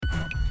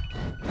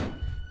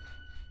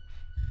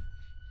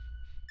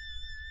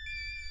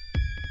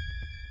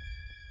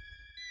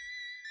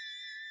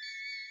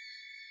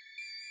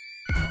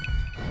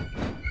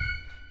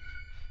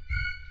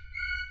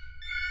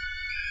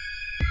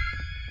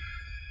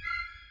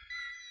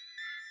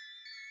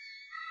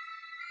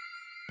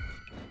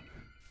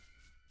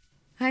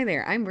Hi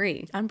there, I'm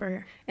Bri. I'm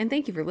Ber. And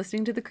thank you for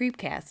listening to the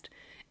Creepcast.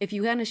 If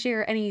you want to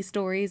share any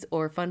stories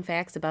or fun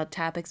facts about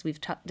topics we've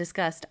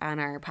discussed on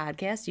our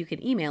podcast, you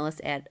can email us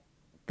at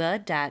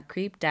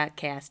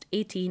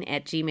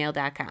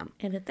the.creep.cast18@gmail.com.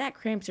 And if that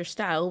cramps your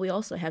style, we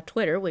also have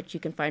Twitter, which you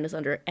can find us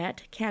under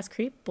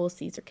 @castcreep. Both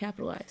C's are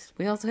capitalized.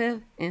 We also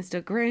have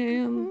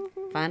Instagram.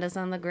 Find us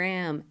on the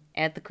gram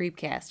at the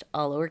Creepcast,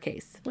 all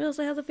lowercase. We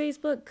also have the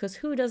Facebook, because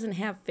who doesn't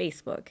have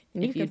Facebook?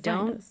 And If you can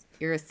find don't, us.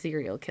 you're a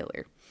serial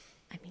killer.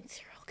 I mean,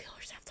 serial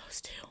killers have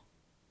those too.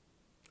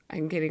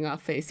 I'm getting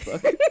off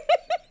Facebook.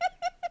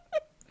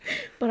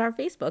 But our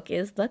Facebook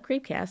is The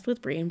Creepcast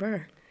with Bri and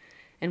Ber.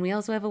 And we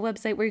also have a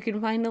website where you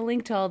can find a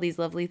link to all these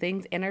lovely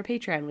things, and our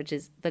Patreon, which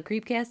is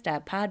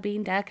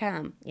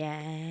thecreepcast.podbean.com. Yeah.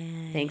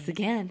 Thanks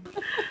again.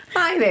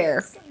 Hi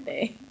there.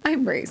 Sunday.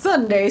 I'm Bri.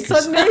 Sunday.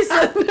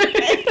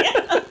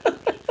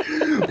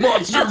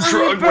 Monster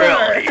Truck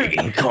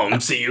Rally! Come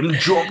see him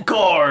jump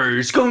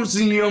cars! Come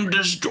see him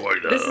destroy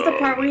them! This is the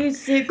part where you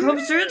say, come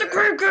through the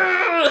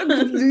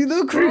Creepcast! Do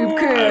the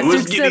Creepcast. I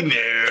was getting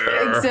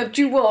there! Except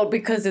you won't,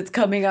 because it's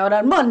coming out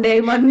on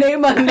Monday.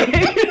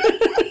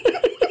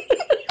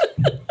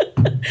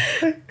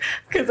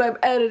 Because I'm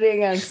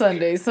editing on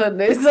Sunday. For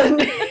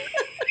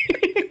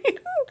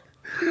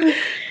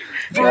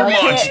You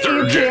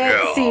Monster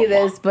can't see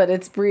this, but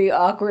it's Bri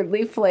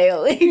awkwardly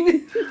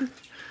flailing.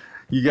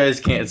 You guys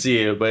can't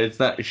see it, but it's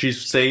not.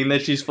 She's saying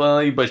that she's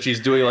flailing, but she's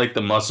doing like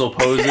the muscle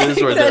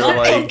poses where they're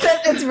like.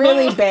 It's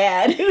really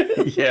bad.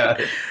 Yeah.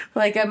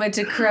 Like I'm a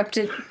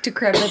decrepit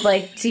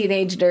like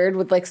teenage nerd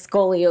with like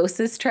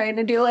scoliosis trying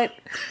to do it.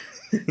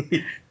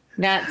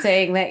 Not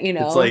saying that, you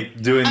know. It's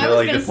like doing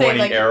the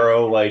pointing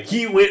arrow, like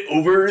he went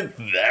over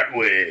that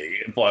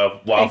way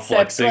while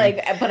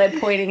flexing. But I'm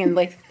pointing in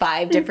like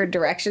 5 different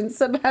directions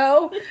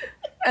somehow.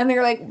 And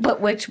they're like,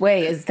 but which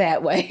way is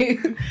that way?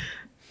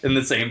 In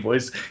the same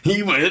voice,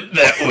 he went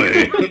that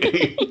way.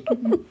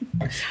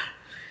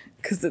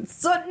 Because it's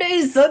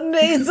Sunday. I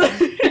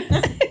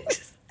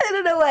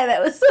don't know why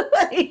that was so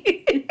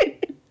funny.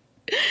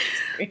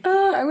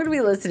 I'm going to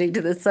be listening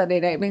to this Sunday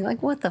night being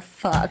like, what the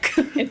fuck?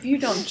 If you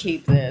don't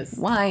keep this,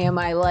 Why am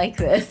I like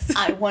this?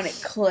 I want it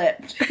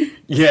clipped.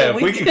 Yeah,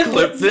 if we could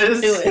clip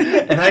this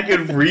and I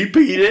could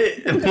repeat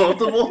it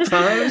multiple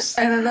times,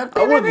 And then I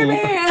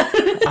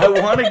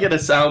want to get a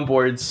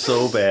soundboard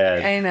so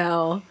bad.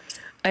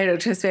 I know,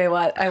 trust me, I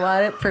want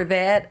it for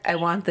that. I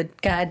want the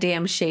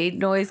goddamn shade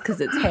noise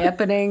because it's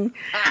happening.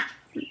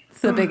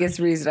 It's the biggest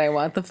reason I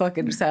want the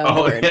fucking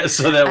soundboard. Oh, yeah,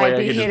 so that way I'd I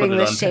be can just hitting put it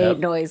the on shade tap.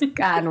 noise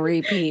on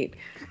repeat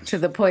to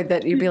the point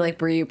that you'd be like,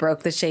 Bri, you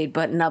broke the shade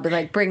button. I'll be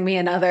like, bring me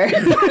another.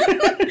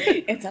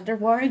 It's under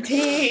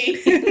warranty.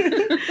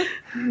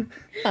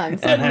 On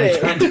Sunday.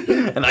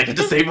 And I get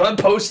to save on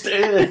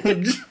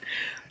postage.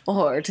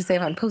 Or to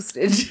save on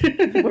postage.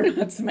 We're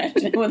not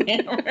smashing with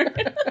hammer.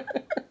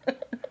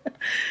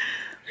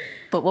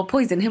 But we'll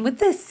poison him with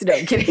this. No,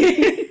 I'm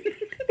kidding.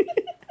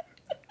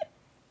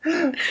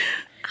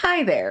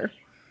 Hi there.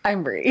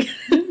 I'm Bri.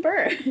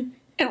 Ber.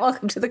 And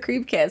welcome to the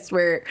Creepcast,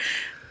 where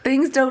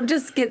things don't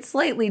just get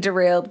slightly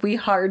derailed, we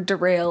hard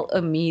derail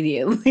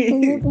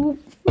immediately.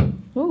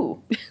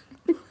 Ooh.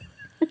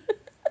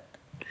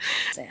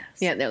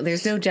 Yeah, no,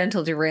 there's no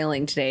gentle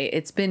derailing today.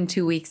 It's been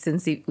 2 weeks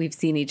since we've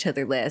seen each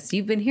other last.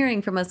 You've been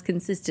hearing from us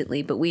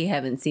consistently, but we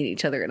haven't seen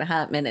each other in a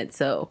hot minute,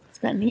 so It's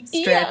been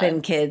strap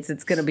in, kids.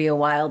 It's going to be a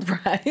wild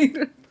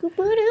ride.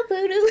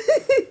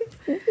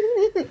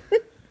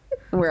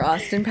 We're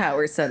Austin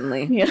Powers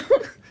suddenly. Yeah.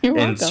 You're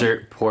welcome.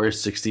 Insert poor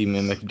 60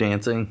 mimic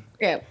dancing.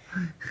 Yeah.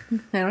 I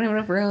don't have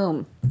enough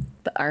room.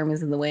 The arm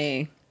is in the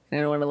way. I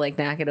don't want to like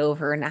knock it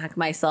over and knock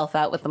myself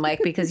out with the mic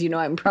because you know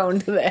I'm prone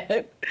to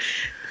that.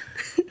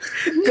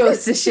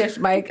 Goes to shift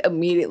mic,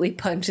 immediately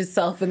punches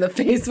self in the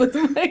face with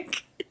the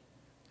mic.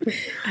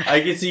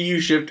 I can see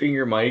you shifting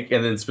your mic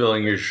and then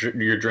spilling your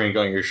drink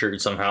on your shirt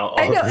somehow.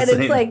 I know, and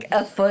it's like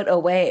a foot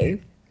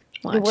away.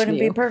 It wouldn't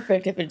be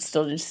perfect if it's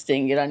still just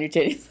stinging it on your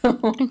titties.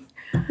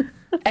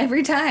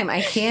 Every time.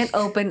 I can't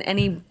open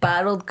any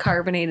bottled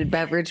carbonated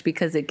beverage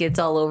because it gets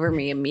all over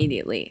me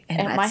immediately.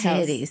 And At my my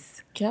house.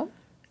 titties. Yep.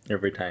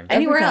 Every time.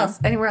 Anywhere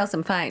time. else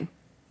I'm fine.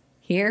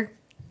 Here,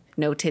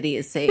 no titty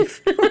is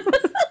safe.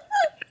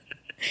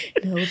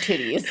 No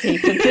titty is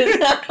safe in this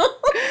house.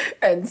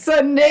 And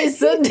Sunday.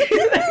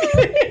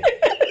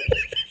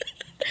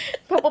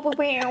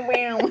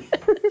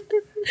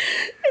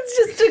 It's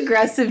just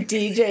aggressive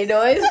DJ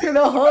noise for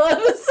the whole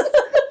episode.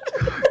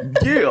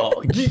 Yeah.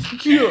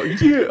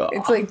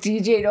 It's like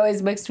DJ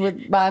noise mixed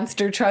with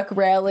monster truck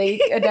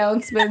rally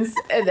announcements,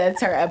 and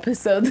that's our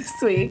episode this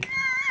week.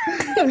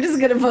 I'm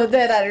just gonna put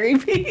that on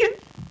repeat.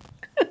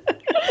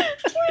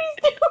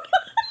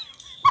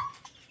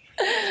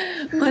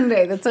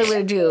 Monday, that's what I'm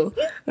gonna do.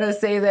 I'm gonna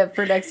say that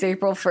for next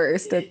April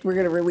 1st that we're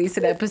gonna release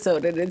an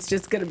episode, and it's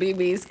just gonna be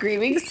me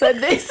screaming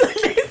Sunday.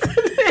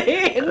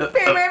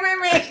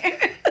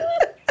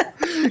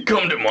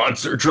 Come to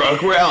Monster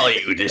Truck Rally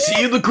to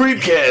see the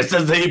Creepcast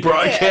as they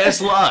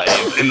broadcast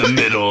live in the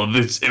middle of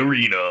this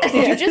arena.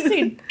 Did you just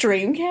say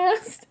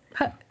Dreamcast?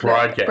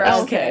 Broadcast.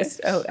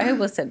 Broadcast. Oh, I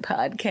almost said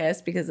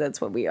podcast because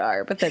that's what we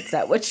are, but that's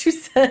not what you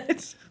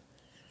said.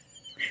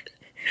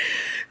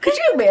 Could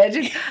you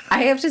imagine?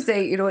 I have to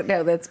say, you know what?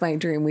 No, that's my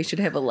dream. We should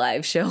have a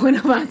live show in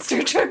a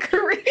monster truck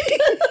arena.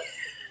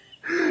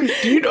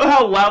 Do you know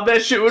how loud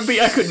that shit would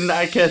be? I could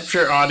not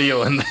capture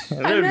audio in that.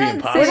 That would be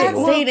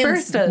impossible. saying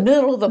it's the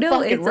middle of the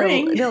fucking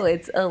ring. No,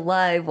 it's a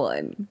live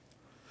one.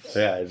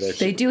 Yeah,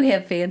 They do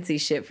have fancy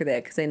shit for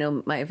that because I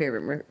know my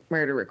favorite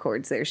murder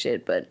records their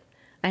shit, but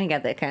I ain't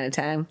got that kind of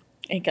time.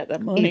 Ain't got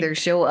that money. Either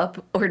show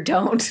up or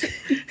don't,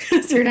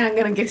 because you're not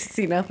gonna get to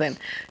see nothing.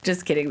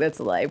 Just kidding. That's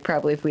a lie.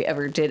 Probably if we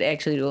ever did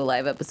actually do a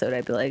live episode,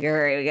 I'd be like, all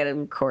right, we gotta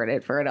record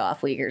it for an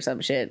off week or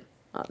some shit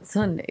on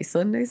Sunday.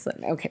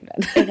 Okay,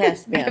 I'm done. It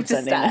has to be I on have to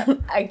Sunday. stop.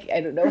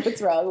 I don't know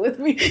what's wrong with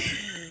me.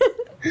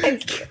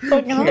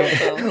 Fucking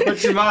awesome.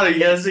 What's your motto? You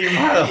gotta say your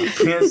motto.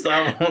 Can't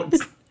stop. Won't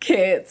stop.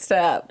 Can't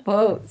stop.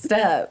 Won't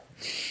stop.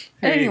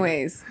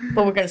 Anyways,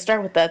 But we're gonna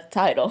start with that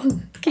title.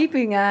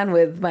 keeping on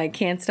with my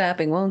can't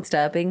stopping, won't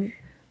stopping,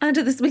 on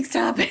to this week's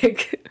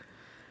topic.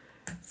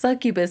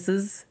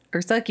 Succubuses,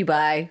 or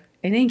succubi,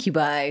 and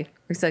incubi,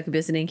 or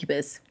succubus and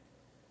incubus.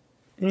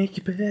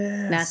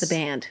 Incubus. Not the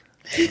band.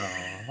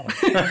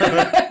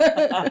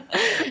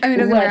 I mean,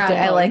 don't get me wrong,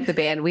 I like the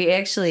band. We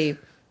actually,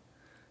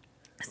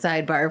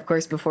 sidebar, of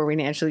course, before we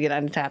naturally get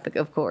on the topic,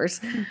 of course,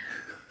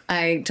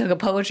 I took a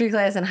poetry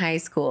class in high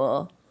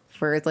school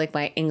for like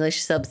my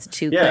English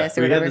substitute Yeah, class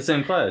or we whatever. had the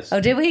same class. Oh,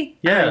 did we?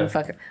 Yeah. I don't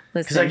fucking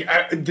Because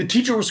listen. the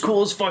teacher was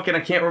cool as fuck, and I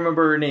can't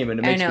remember her name, and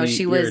it I makes know, me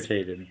she was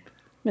irritated.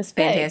 Miss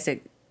Faye.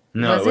 Fantastic.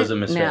 No, it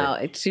wasn't Miss Faye.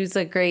 No, she was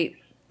like great,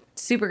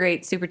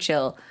 super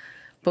chill.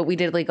 But we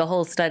did like a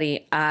whole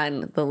study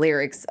on the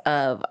lyrics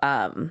of,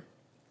 I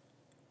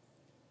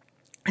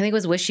think it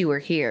was "Wish You Were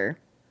Here,"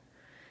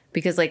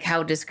 because like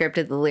how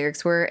descriptive the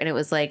lyrics were, and it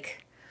was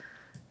like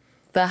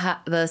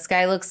the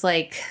sky looks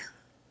like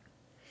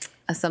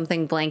a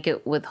something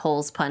blanket with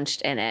holes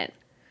punched in it,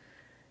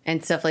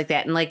 and stuff like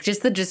that, and like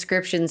just the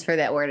descriptions for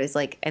that word is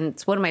like, and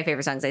it's one of my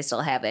favorite songs. I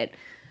still have it.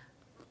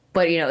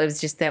 But, you know, it was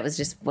just, that was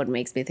just what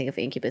makes me think of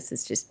Incubus.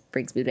 It just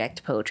brings me back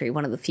to poetry.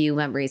 One of the few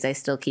memories I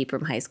still keep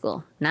from high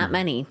school. Not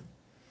many.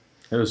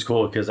 It was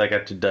cool because I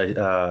got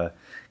to,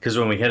 because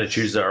when we had to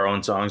choose our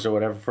own songs or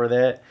whatever for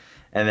that,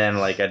 and then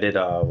like I did,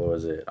 what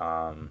was it,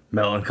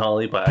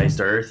 Melancholy by Iced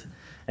Earth,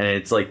 and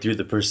it's like through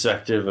the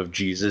perspective of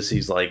Jesus,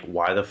 he's like,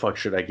 why the fuck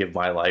should I give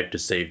my life to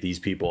save these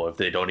people if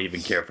they don't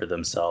even care for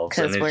themselves?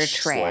 Because And we're it's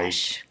just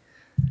trash.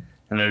 Like,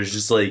 and it was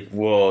just like,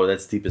 whoa,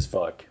 that's deep as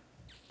fuck.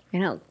 You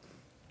know,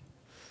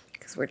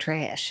 because we're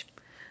trash.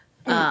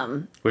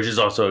 Which is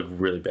also a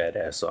really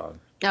badass song.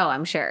 Oh,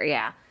 I'm sure,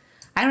 yeah.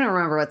 I don't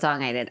remember what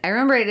song I did. I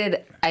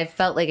remember I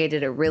felt like I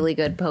did a really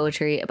good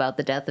poetry about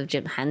the death of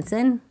Jim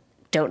Henson.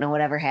 Don't know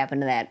whatever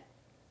happened to that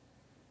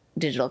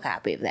digital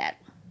copy of that.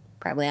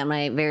 Probably on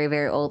my very,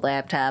 very old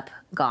laptop,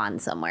 gone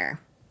somewhere.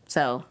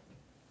 So,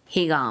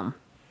 he gone.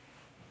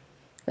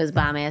 It was a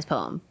bomb-ass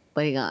poem,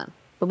 but he gone.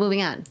 But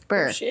moving on.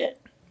 Ber, Shit.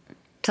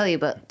 tell me,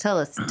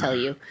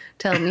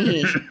 tell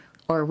me,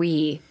 or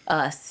we,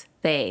 us,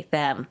 they,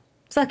 them.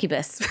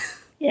 Succubus.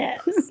 Yes.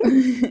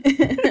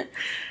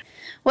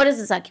 What is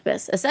a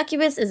succubus? A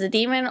succubus is a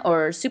demon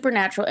or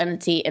supernatural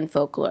entity in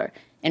folklore,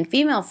 in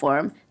female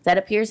form, that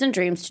appears in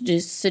dreams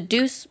to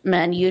seduce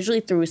men,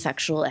 usually through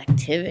sexual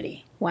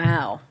activity.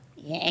 Wow.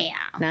 Yeah.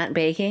 Not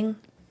baking?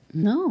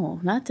 No,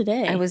 not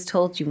today. I was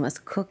told you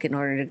must cook in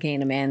order to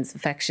gain a man's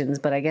affections,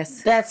 but I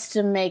guess That's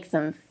to make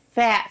them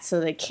fat so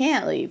they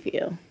can't leave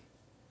you.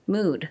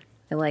 mood.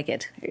 I like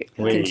it.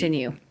 Wait.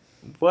 Continue.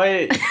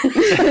 What?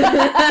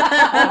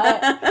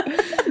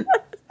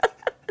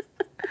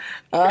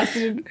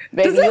 Austin,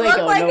 Does it look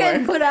like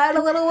I put on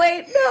a little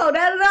weight? No,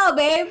 not at all,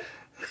 babe.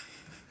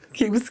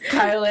 Keeps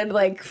Kylan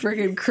like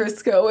freaking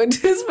Crisco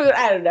into his food.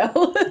 I don't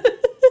know.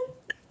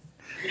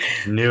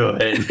 Knew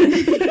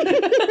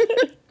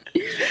it.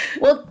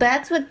 Well,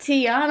 that's what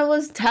Tiana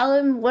was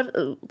telling. What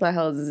the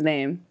hell is his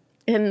name?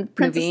 In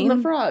Princess and the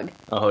Naveen? Frog.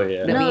 Oh,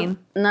 yeah. Naveen?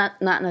 No,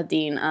 not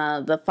Nadine.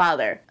 The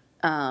father.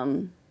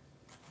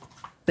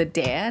 The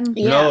dad?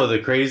 Yeah. No, the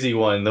crazy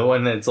one. The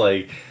one that's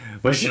like,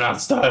 wishing on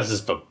stars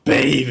is for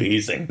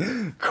babies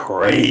and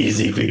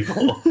crazy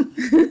people.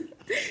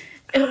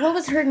 What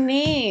was her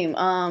name?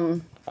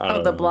 I Oh,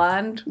 don't the know.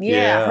 blonde?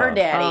 Yeah, her Yeah.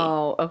 daddy.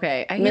 Oh,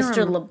 okay.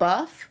 Mr.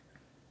 LaBeouf?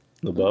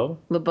 LeBeau?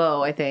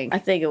 LeBeau, I think. I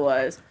think it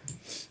was.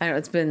 I don't know.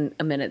 It's been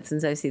a minute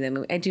since I've seen that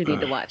movie. I do need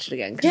to watch it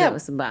again because Yeah. that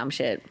was some bomb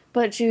shit.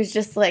 But she was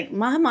just like,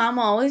 my mom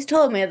always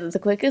told me that the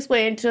quickest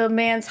way into a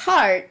man's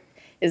heart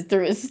is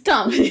through his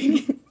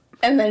stomach.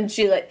 And then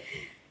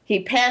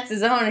he pats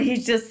his own and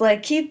he's just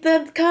like, keep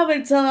them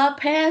coming till I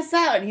pass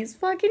out. And he's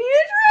fucking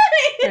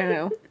huge, I right?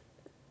 know.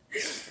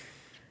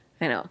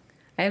 I know.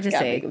 I have to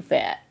Gotta say, make them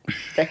fat.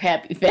 They're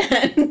happy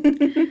fat.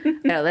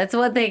 no, that's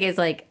one thing is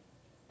like,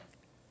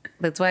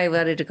 that's why I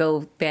wanted to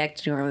go back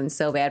to New Orleans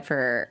so bad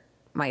for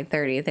my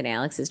 30th and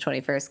Alex's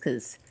 21st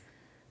because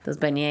those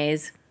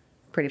beignets,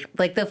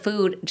 like the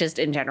food just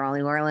in general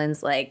in New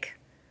Orleans, like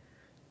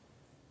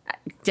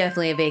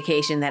definitely a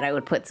vacation that I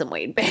would put some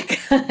weight back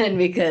on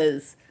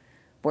because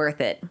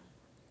Worth it.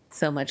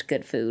 So much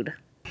good food.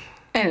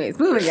 Anyways,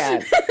 moving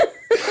on.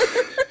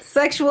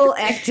 Sexual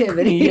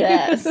activity.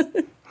 Yes.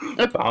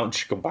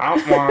 Bounce,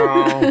 bounce,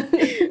 wow.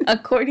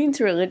 According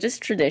to religious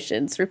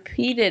traditions,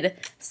 repeated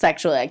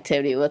sexual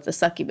activity with a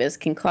succubus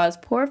can cause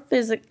poor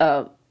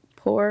physical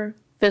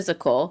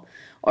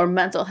or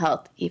mental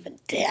health, even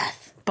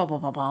death. Bum,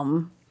 bum,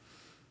 bum,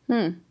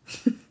 bum.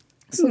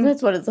 So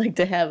that's what it's like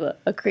to have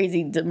a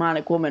crazy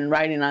demonic woman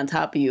riding on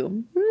top of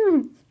you.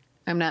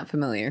 I'm not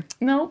familiar.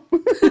 No.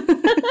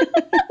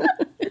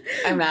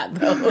 I'm not,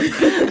 though.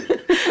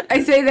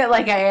 I say that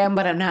like I am,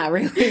 but I'm not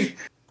really.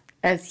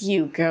 As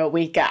you grow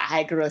weaker,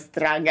 I grow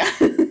stronger.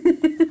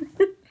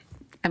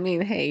 I mean,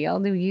 hey, y'all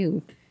do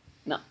you.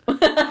 No. Trying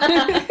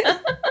to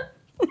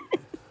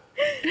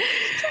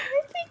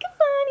make it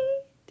funny.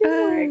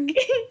 Didn't work.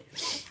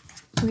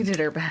 We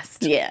did our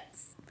best.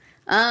 Yes.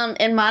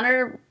 In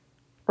modern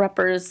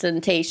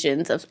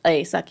representations of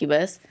a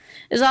succubus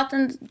is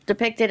often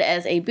depicted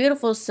as a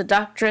beautiful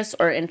seductress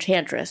or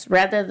enchantress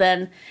rather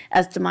than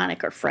as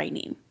demonic or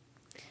frightening.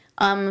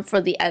 For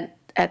the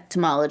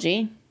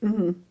etymology,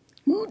 the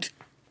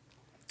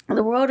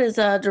word is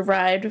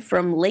derived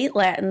from late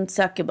Latin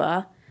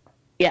succuba,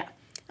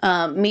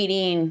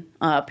 meaning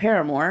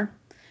paramour,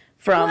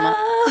 from...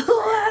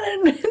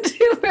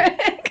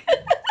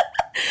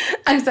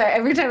 I'm sorry,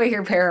 every time I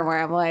hear paramour,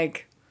 I'm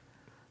like,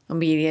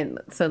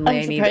 suddenly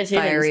I need surprised you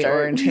didn't fiery start.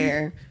 orange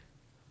hair.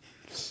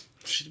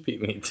 She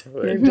beat me to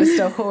You're it. just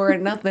a whore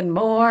and nothing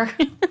more.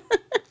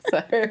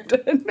 Sorry, I'm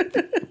done.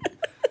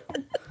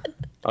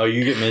 Oh,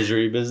 you get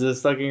misery business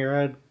stuck in your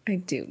head? I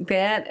do.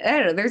 That, I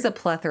don't know, there's a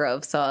plethora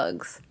of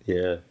songs.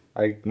 Yeah.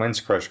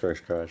 Mine's Crush, Crush,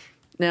 Crush.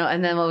 No,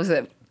 and then what was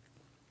it?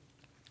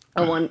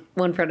 One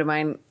friend of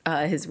mine,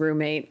 his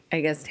roommate,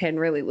 I guess, hadn't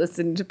really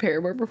listened to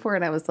Paramore before,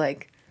 and I was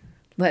like,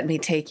 let me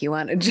take you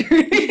on a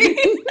journey.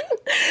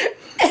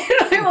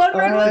 And my one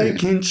friend was, I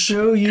can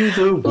show you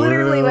the world.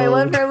 literally, my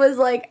one friend was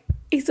like,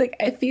 he's like,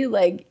 I feel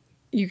like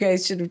you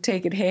guys should have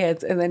taken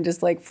hands and then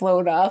just like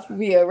flown off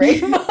via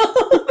rainbow.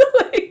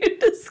 The way you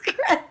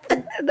describe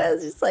that. And I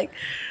was like,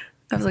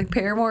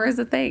 Paramore is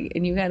a thing,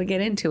 and you got to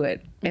get into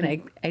it.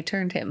 And I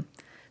turned him,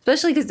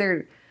 especially because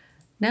they're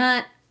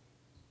not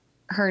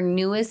her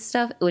newest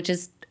stuff, which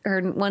is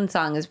her one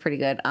song is pretty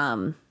good.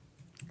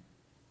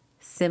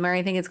 Simmer,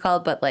 I think it's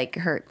called, but like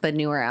the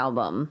newer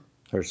album.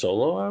 Her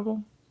solo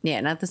album? Yeah,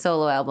 not the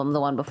solo album, the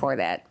one before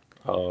that,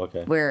 Oh,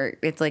 okay. where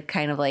it's like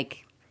kind of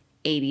like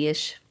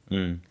 80ish.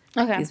 Mm.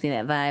 Okay. Gives me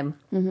that vibe.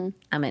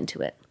 I'm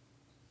into it.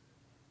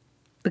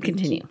 But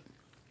continue.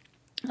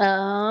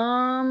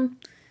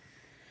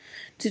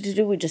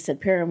 We just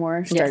said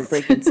paramour, started Yes.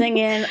 breaking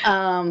singing.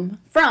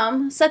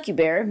 From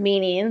succubus,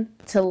 meaning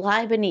to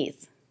lie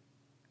beneath.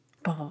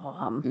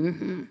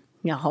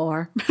 Ya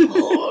whore.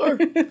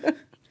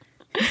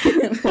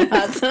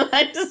 So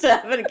I just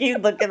happen to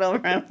keep looking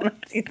over and when I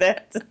see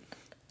that.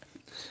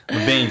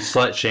 I'm being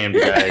slut shamed,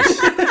 guys.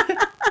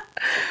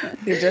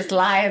 You're just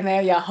lying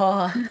there, ya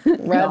whore.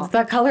 Red's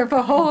the color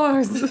for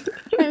whores.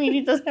 I mean,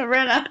 he doesn't have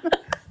red on.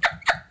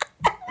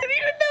 I didn't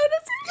even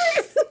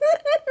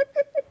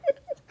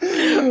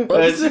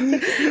notice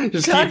it.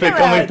 Just keep it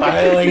coming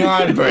piling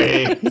on,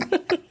 Bri.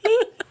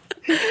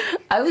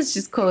 I was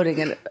just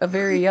quoting a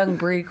very young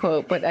Bri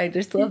quote, but I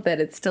just love that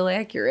it's still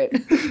accurate.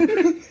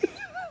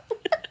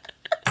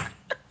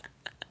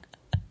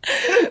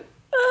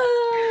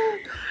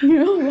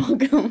 You're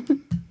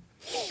welcome.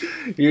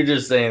 You're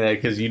just saying that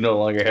because you no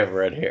longer have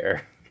red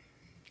hair.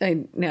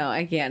 I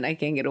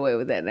can't get away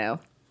with that now.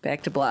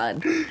 Back to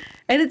blonde.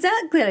 And it's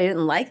not that I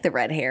didn't like the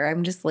red hair.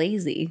 I'm just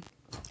lazy.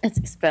 It's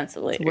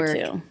expensive later, Work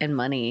too. and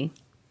money.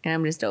 And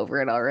I'm just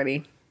over it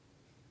already.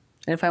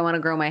 And if I want to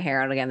grow my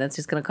hair out again, that's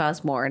just going to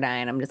cost more. And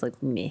I'm just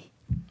like, meh.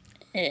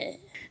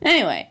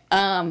 Anyway,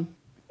 I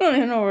don't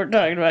even know what we're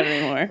talking about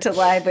anymore. To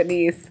lie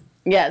beneath.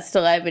 Yeah, it's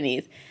to lie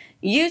beneath.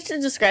 Used to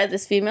describe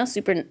this female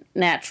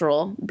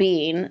supernatural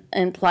being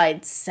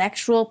implied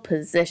sexual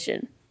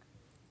position.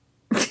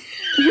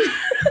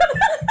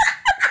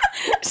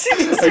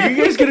 Are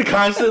you guys gonna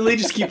constantly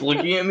just keep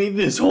looking at me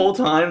this whole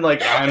time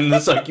like I'm the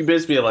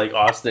succubus? Be like,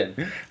 Austin,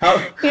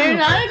 You're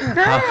not a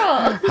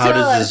girl. how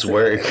does this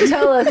work?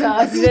 Tell us,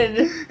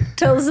 Austin.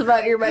 Tell us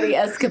about your many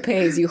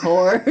escapades, you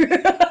whore.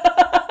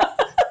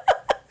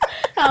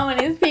 How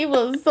many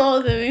people's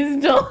souls have you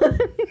stolen?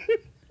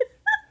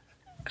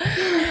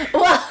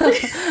 Well,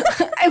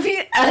 I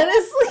mean,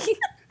 honestly,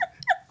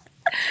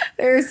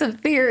 there are some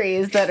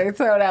theories that are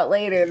thrown out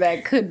later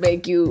that could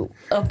make you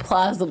a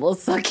plausible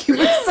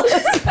succubus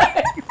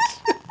suspect.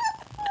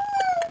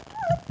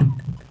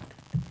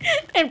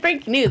 And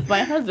breaking news,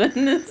 my husband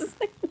is...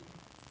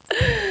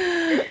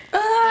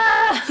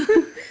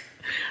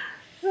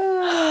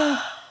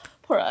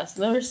 Poor us.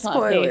 Never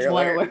saw page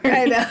one alert. word.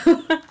 I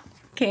know.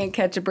 Can't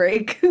catch a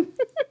break.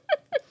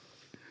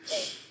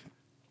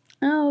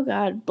 Oh,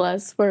 God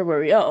bless. Where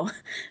were we? Oh,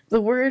 the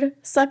word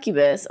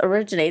succubus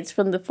originates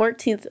from the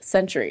 14th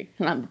century.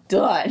 And I'm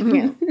done.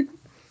 Yeah.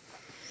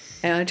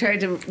 And I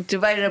tried to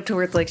divide it up to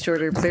where it's like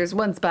shorter, but there's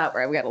one spot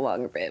where I've got a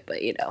longer bit,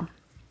 but you know.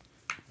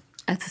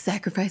 That's a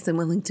sacrifice I'm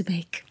willing to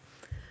make.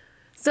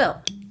 So,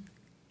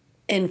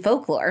 in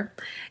folklore,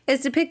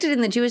 it's depicted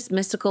in the Jewish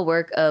mystical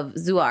work of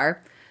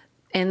Zohar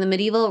and the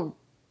medieval,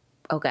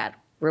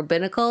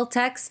 rabbinical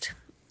text,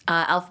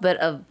 alphabet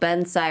of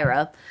Ben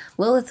Sira.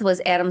 Lilith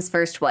was Adam's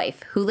first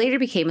wife, who later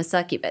became a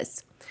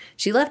succubus.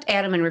 She left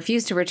Adam and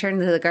refused to return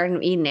to the Garden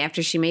of Eden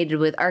after she mated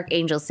with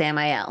Archangel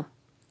Samael,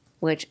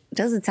 which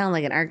doesn't sound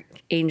like an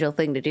archangel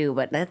thing to do,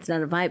 but that's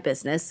none of my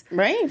business.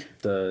 Right?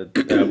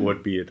 That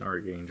would be an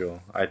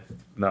archangel.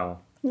 No.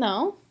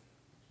 No.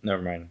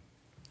 Never mind.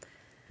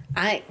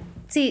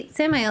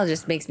 Samael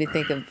just makes me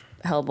think of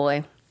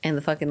Hellboy and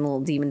the fucking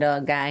little demon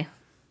dog guy.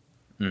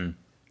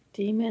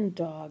 Demon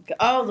dog.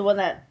 Oh, the one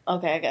that...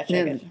 Okay, I got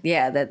you.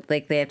 Yeah, that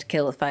like they have to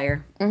kill with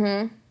fire.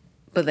 Mm-hmm.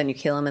 But then you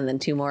kill them and then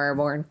 2 more are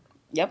born.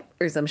 Yep.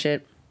 Or some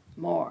shit.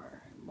 More.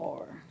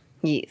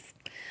 Yes.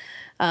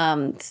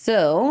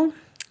 So,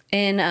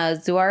 in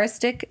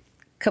Zoharistic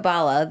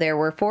Kabbalah, there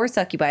were 4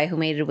 succubi who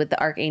mated with the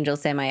Archangel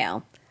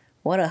Samael.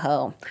 What a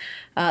hoe.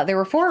 There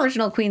were 4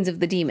 original queens of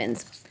the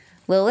demons.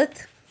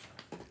 Lilith,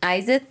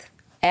 Izith,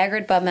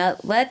 Agrid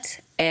Bamelet,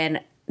 and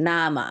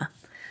Naama.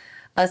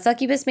 A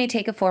succubus may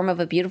take a form of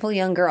a beautiful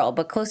young girl,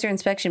 but closer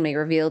inspection may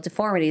reveal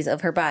deformities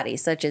of her body,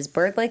 such as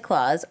bird-like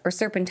claws or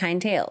serpentine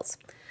tails.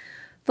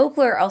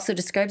 Folklore also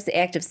describes the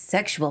act of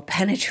sexual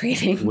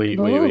penetrating. Wait,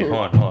 hold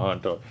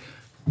on.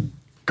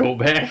 Go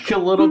back a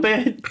little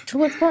bit. To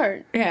what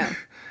part? Yeah.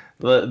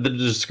 The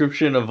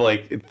description of,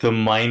 like, the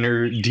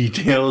minor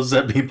details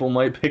that people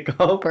might pick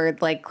up.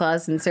 Bird-like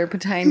claws and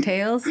serpentine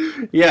tails.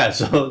 Yeah,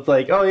 so it's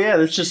like, oh yeah,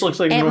 this just looks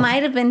like... It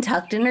might have been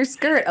tucked in her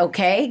skirt,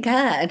 okay?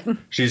 God.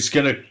 She's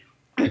gonna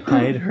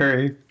hide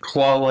her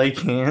claw-like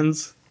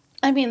hands.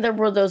 I mean, there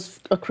were those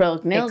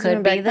acrylic nails. It could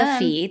even be back the then.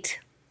 feet.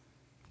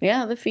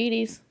 Yeah, the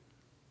feeties.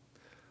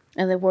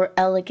 And they were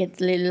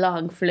elegantly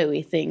long,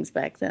 flowy things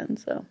back then,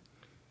 so...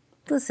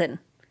 Listen,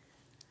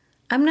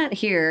 I'm not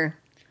here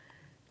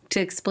to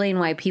explain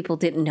why people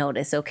didn't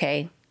notice,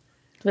 okay?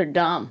 They're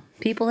dumb.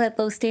 People had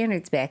low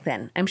standards back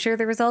then. I'm sure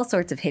there was all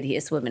sorts of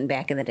hideous women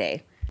back in the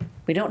day.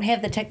 We don't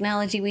have the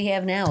technology we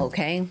have now,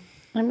 okay?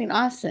 I mean,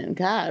 Austin,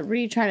 God, what are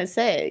you trying to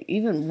say?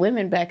 Even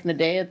women back in the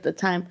day at the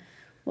time,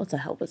 what the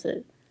hell was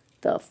it?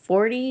 The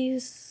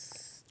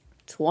 40s,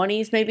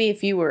 20s, maybe?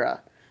 If you were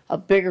a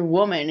bigger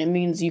woman, it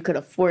means you could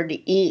afford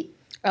to eat.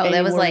 Oh,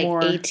 that was like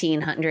more...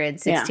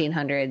 1800s,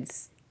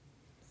 1600s.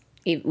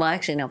 Yeah. Well,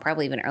 actually, no,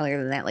 probably even earlier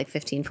than that, like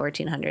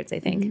 1400s, I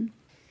think. Mm-hmm.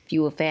 If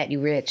you were fat, you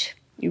rich.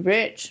 You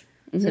rich.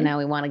 Mm-hmm. So now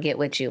we want to get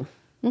with you.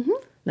 Mm-hmm.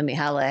 Let me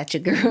holla at you,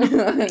 girl.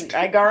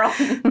 Hi, girl.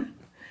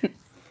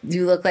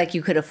 You look like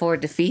you could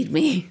afford to feed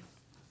me.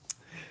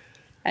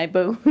 Hi,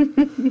 boo.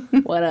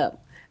 What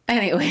up?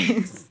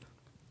 Anyways.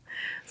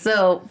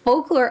 So,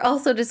 folklore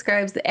also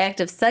describes the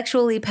act of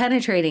sexually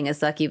penetrating a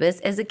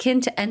succubus as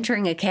akin to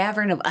entering a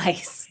cavern of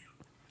ice.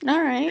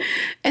 All right.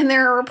 And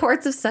there are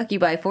reports of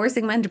succubi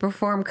forcing men to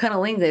perform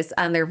cunnilingus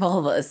on their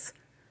vulvas.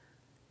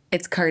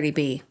 It's Cardi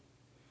B.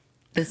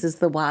 This is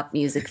the WAP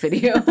music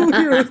video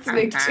you're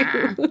listening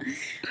to.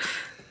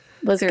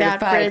 Was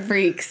Certified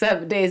freak,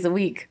 7 days a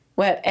week.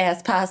 Wet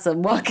ass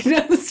possum walking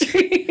down the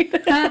street.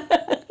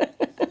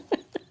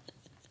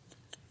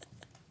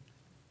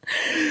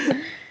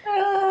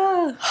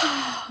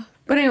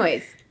 But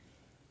anyways,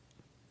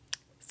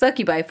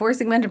 succubi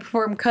forcing men to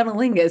perform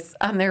cunnilingus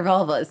on their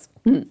vulvas,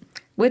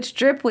 which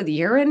drip with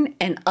urine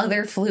and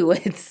other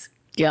fluids.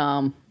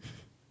 Yum.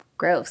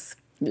 Gross.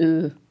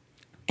 Ugh.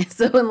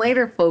 So in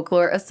later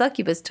folklore, a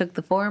succubus took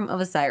the form of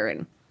a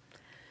siren.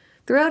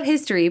 Throughout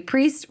history,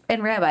 priests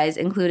and rabbis,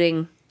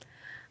 including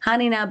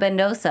Hanina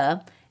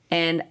Bendosa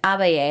and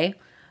Abaye,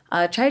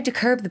 tried to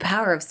curb the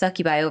power of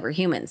succubi over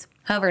humans.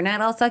 However,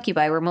 not all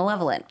succubi were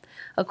malevolent.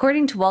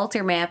 According to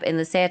Walter Mapp in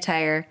the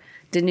satire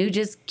De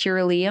Nugis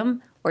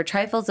Curialium, or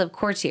Trifles of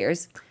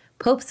Courtiers,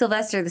 Pope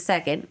Sylvester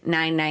II,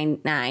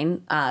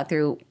 999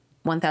 through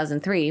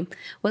 1003,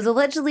 was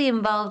allegedly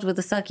involved with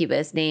a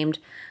succubus named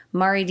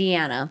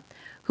Maridiana,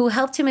 who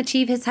helped him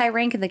achieve his high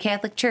rank in the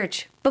Catholic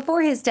Church.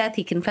 Before his death,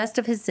 he confessed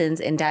of his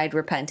sins and died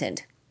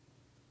repentant.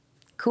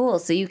 Cool,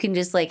 so you can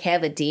just, like,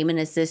 have a demon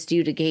assist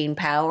you to gain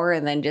power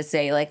and then just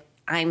say, like,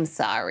 I'm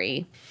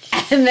sorry.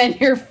 And then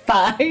you're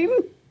fine?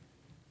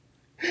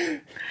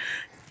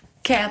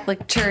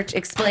 Catholic Church,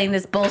 explain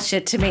this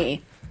bullshit to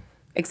me.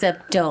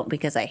 Except don't,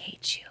 because I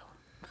hate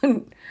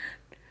you.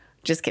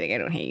 Just kidding, I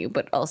don't hate you,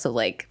 but also,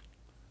 like,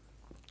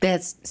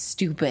 that's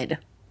stupid.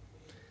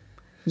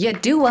 You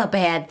do a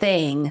bad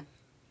thing,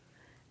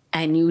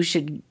 and you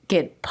should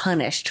get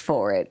punished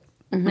for it.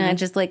 Mm-hmm. Not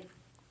just like,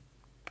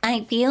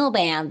 I feel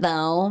bad,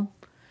 though.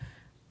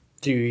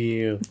 Do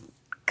you?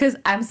 Because,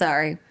 I'm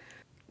sorry,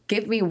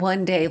 give me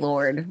one day,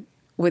 Lord,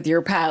 with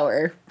your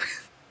power,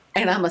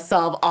 and I'm going to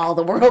solve all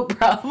the world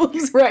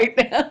problems right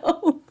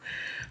now.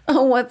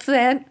 Oh, what's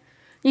that?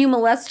 You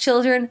molest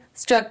children,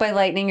 struck by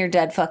lightning, you're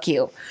dead, fuck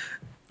you.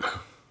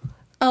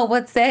 Oh,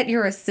 what's that?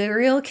 You're a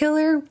serial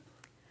killer?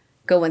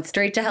 Going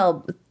straight to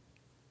hell,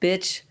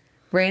 bitch.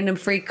 Random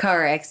freak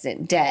car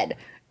accident, dead.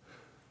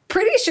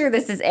 pretty sure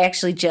this is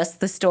actually just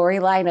the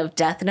storyline of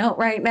Death Note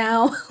right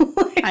now.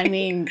 I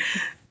mean,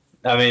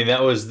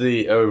 that was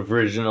the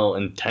original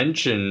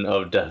intention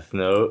of Death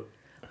Note.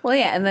 Well,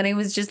 yeah, and then he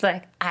was just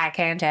like, I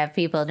can't have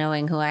people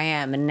knowing who I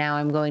am, and now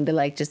I'm going to,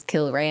 like, just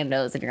kill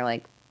randos, and you're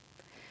like...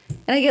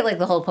 And I get, like,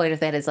 the whole point of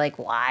that is, like,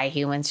 why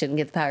humans shouldn't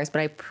get the powers,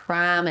 but I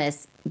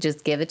promise,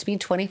 just give it to me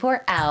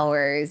 24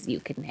 hours. You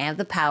can have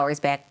the powers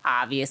back,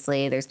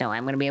 obviously. There's no way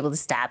I'm going to be able to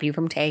stop you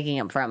from taking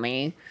them from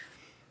me.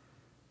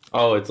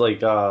 Oh, it's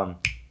like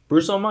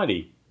Bruce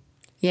Almighty.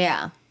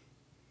 Yeah.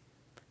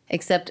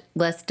 Except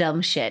less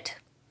dumb shit.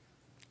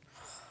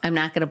 I'm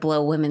not going to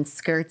blow women's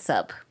skirts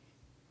up.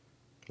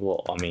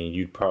 Well, I mean,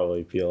 you'd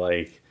probably feel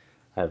like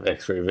I have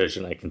X-ray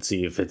vision. I can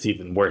see if it's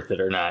even worth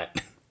it or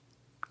not.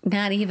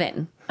 Not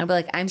even. I'd be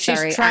like, I'm She's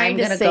sorry, trying I'm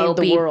to going to save go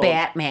the be world.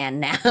 Batman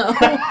now.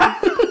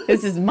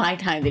 this is my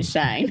time to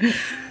shine.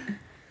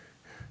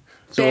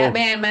 So,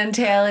 Batman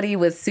mentality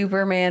with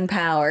Superman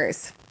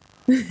powers.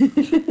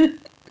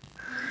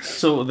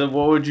 So then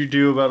what would you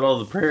do about all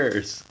the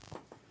prayers?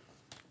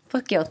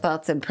 Fuck your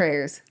thoughts and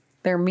prayers.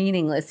 They're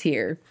meaningless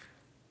here.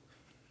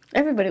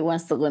 Everybody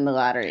wants to win the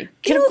lottery.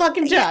 Get You a know,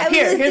 fucking job.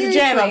 yeah, I mean, Here's a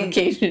job seriously.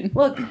 application.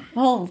 Look,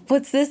 oh,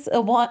 what's this?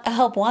 A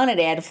help wanted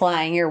ad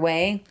flying your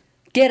way.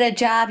 Get a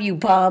job, you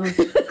bum.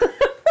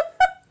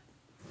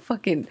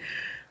 Fucking,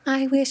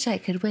 I wish I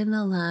could win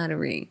the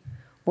lottery.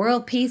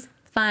 World peace?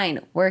 Fine.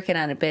 Working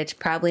on it, bitch.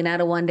 Probably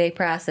not a one-day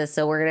process,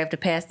 so we're going to have to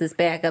pass this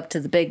back up to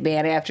the big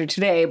man after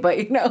today. But,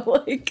 you know,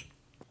 like,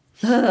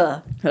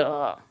 Ugh.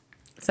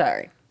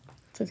 sorry.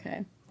 It's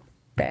okay.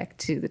 Back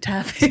to the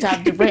topic.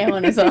 Stop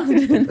derailing us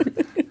often.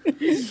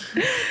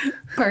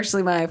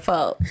 Partially my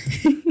fault.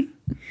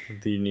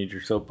 Do you need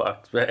your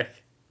soapbox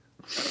back?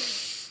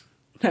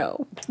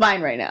 No. It's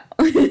mine right now.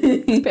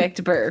 It's back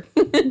to Ber.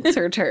 It's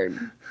her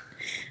turn.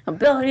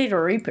 Ability to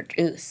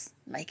reproduce.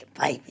 Making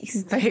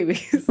babies.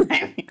 Babies.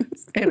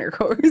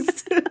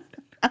 Intercourse.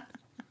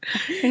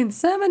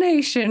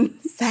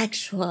 Insemination.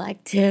 Sexual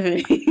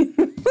activity.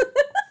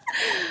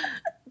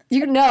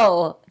 You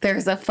know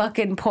there's a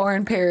fucking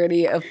porn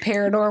parody of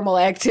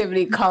Paranormal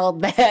Activity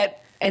called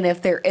that, and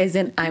if there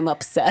isn't, I'm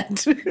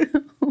upset.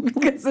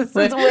 Because this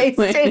is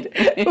wasted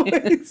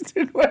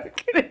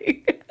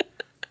marketing.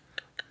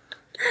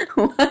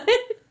 What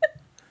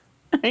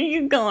are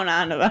you going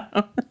on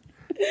about?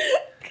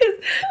 Because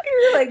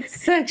you're like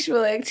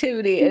sexual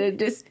activity, and it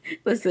just,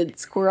 listen,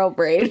 squirrel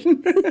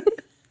brain.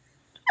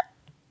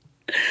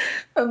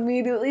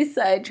 Immediately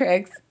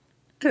sidetracks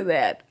to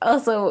that.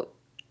 Also,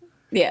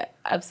 yeah,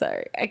 I'm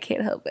sorry. I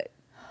can't help it.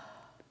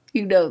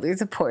 You know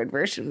there's a porn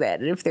version of that,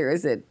 and if there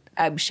isn't,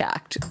 I'm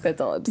shocked.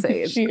 That's all I'm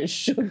saying. She is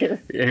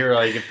sugar. You're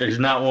like, if there's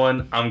not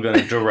one, I'm going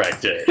to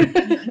direct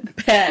it.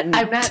 Patent.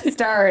 I'm not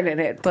starring in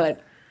it,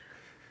 but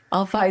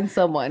I'll find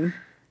someone.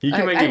 You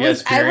can make I a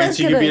was- guest I was appearance.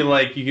 You could be gonna-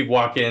 like, you could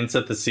walk in,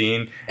 set the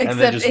scene, and Except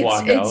then just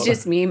walk out. it's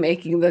just me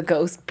making the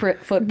ghost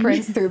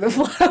footprints through the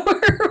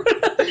flower.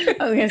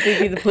 I was gonna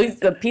say be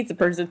the pizza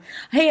person.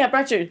 Hey, I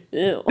brought your.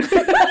 Ew.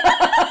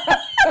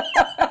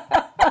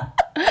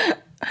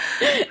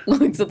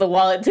 Looks at the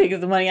wallet, takes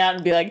the money out,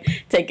 and be like,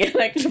 "Take an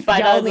extra $5,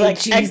 Y'all need like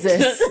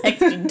Jesus."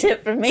 extra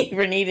tip for me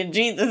for needing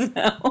Jesus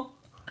now."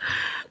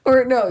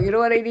 Or no, you know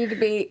what I need to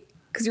be?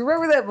 Because you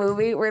remember that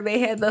movie where they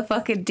had the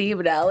fucking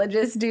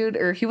demonologist dude?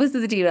 Or he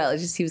wasn't the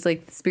demonologist. He was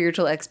like the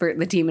spiritual expert,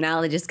 and the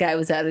demonologist guy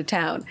was out of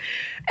town.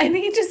 And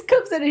he just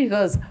comes in and he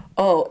goes,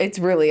 oh, it's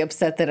really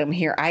upset that I'm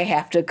here. I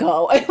have to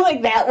go. And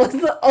like that was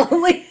the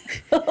only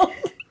film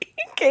he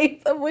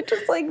gave them, which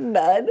was like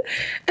none.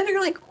 And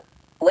they're like,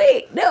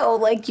 wait, no,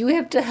 like you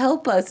have to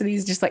help us. And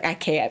he's just like, I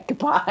can't.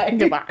 Goodbye.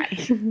 Goodbye.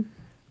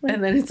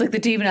 And then it's like the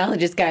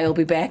demonologist guy will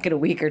be back in a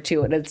week or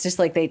two. And it's just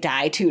like they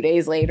die 2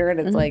 days later. And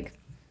it's like,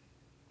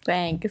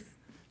 Thanks.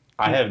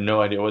 I have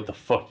no idea what the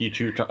fuck you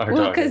two are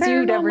well, talking because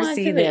you've never Paranormal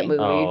seen that Activity.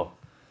 movie. Oh.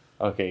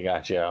 Okay,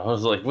 gotcha. I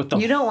was like, what the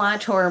You don't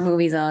watch horror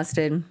movies,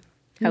 Austin.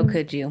 How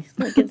could you?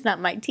 Like it's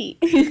not my tea.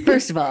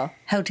 First of all,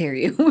 how dare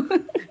you?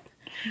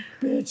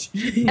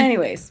 Bitch.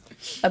 Anyways,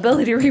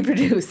 ability to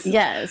reproduce.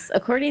 Yes,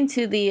 according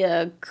to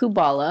the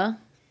Kubala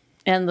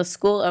and the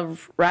School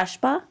of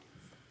Rashba,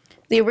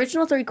 the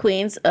original 3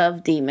 queens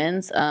of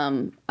demons,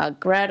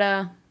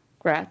 Agrit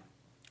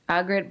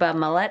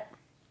Bamallet,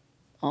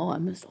 Oh, I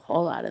missed a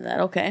whole lot of that.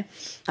 Okay.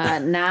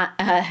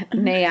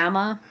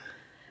 Naama,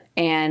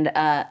 and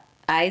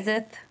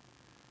Izeth.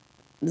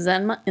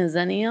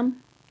 Zenium?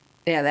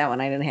 Yeah, that one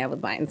I didn't have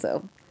with mine,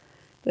 so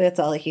that's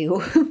all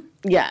you.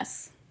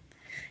 Yes.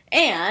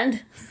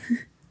 And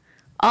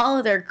all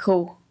of their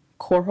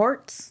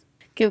cohorts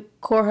give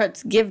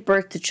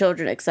birth to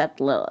children except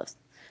Lilith.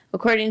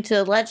 According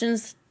to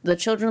legends, the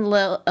children of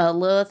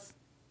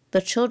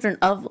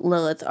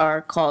Lilith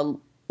are called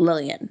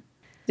Lillian.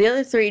 The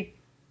other 3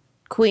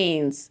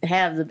 queens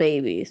have the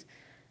babies.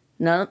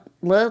 No,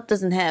 Lilith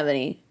doesn't have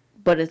any,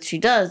 but if she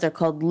does, they're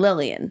called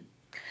Lillian.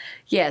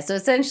 Yeah, so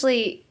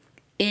essentially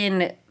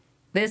in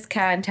this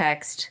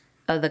context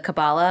of the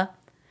Kabbalah,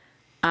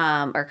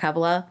 or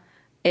Kabbalah,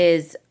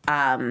 is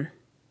Lilith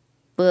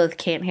Lilith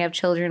can't have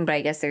children, but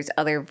I guess there's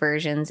other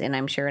versions, and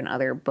I'm sure in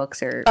other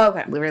books or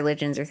Okay.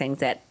 religions or things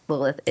that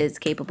Lilith is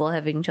capable of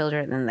having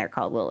children, and they're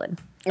called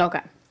Lilith.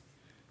 Okay.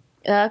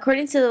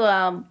 According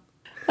to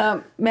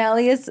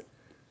Malleus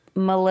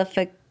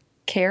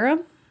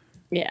Maleficarum?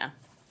 yeah.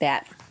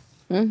 That.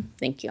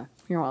 Thank you.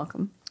 You're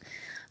welcome.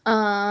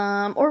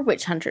 Or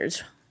Witch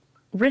Hunters,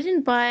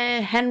 written by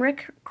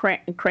Henrik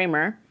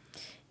Kramer.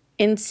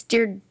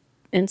 Instirdius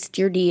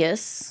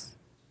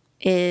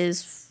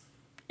is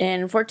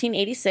in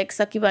 1486.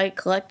 Succubi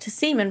collect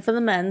semen from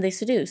the men they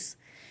seduce.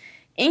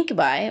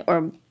 Incubi,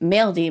 or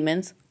male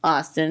demons,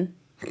 Austin.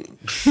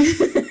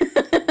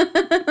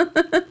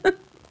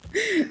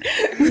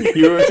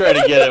 You were trying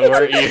to get it,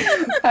 weren't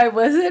you? I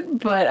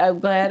wasn't, but I'm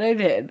glad I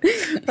did.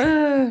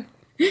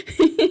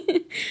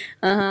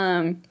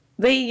 Then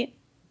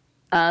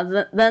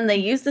they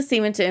use the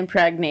semen to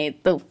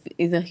impregnate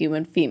the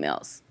human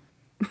females.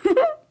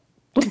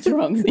 What's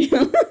wrong with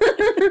you?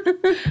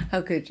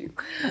 How could you?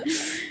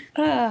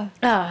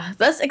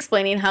 Thus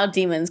explaining how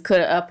demons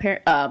could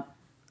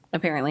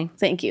Apparently.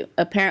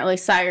 apparently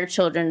sire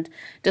children,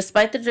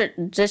 despite the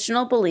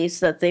traditional beliefs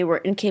that they were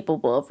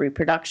incapable of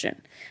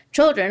reproduction.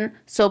 Children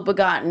so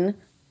begotten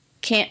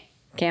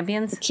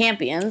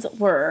Campions?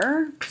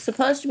 were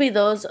supposed to be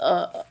those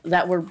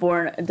that were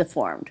born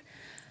deformed.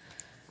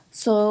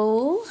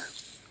 So,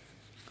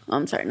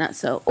 I'm sorry, not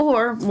so,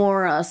 or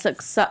more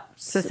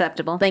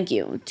Susceptible. Thank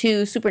you,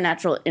 to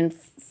supernatural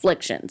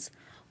inflictions.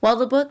 While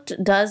the book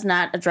does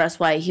not address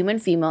why a human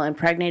female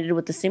impregnated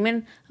with the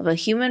semen of a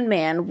human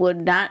man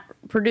would not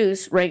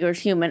produce regular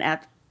human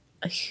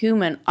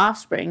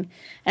offspring,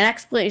 an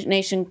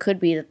explanation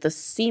could be that the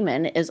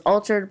semen is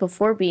altered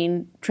before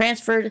being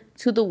transferred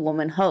to the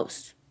woman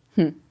host.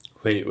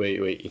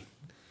 Wait.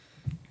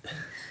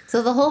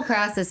 So the whole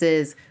process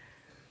is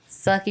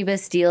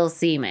Succubus steals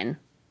semen.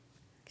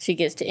 She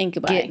gets to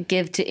incubi.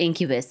 Give to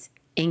Incubus.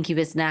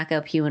 Incubus knock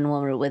up human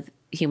woman with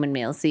human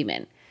male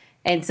semen.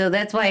 And so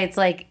that's why it's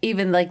like,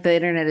 even like the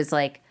internet is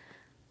like,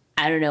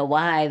 I don't know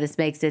why this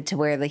makes it to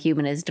where the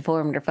human is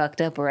deformed or fucked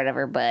up or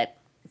whatever, but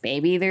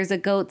maybe there's a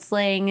goat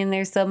slaying in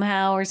there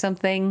somehow or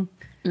something.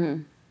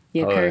 You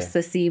curse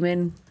the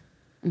semen,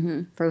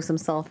 throw some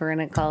sulfur in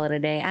it, call it a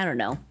day. I don't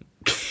know.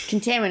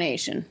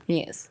 Contamination.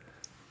 Yes.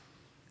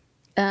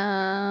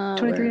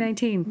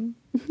 2319.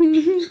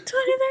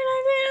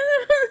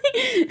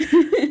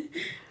 2319.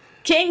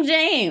 King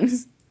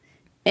James,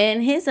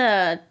 in his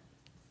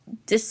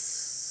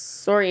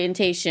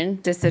dissertation.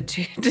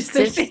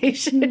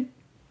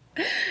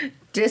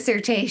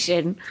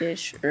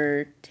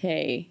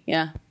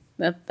 Yeah,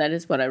 that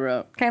is what I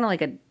wrote. Kind of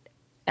like an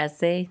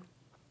essay.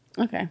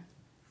 Okay.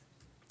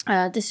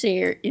 This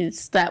year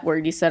is that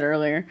word you said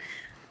earlier,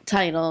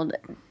 titled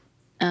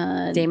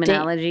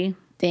Daemonology.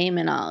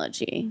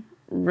 Daemonology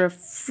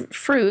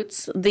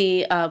refutes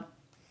the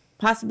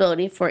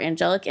possibility for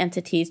angelic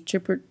entities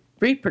to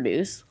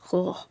reproduce,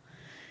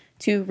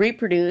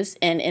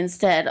 and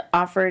instead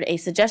offered a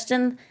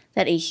suggestion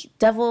that a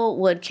devil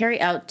would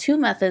carry out two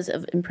methods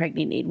of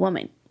impregnating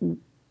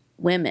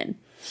women.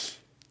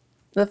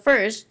 The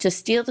first, to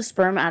steal the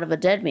sperm out of a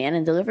dead man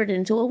and deliver it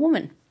into a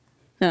woman.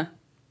 Huh.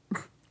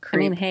 I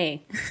mean,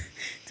 hey.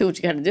 Do what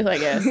you gotta do, I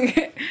guess.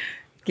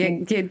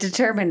 Get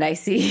determined, I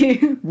see.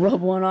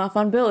 Rub one off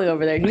on Billy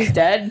over there. He's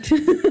dead.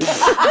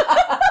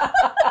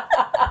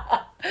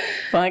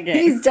 Fuck it.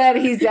 He's dead.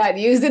 He's not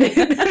using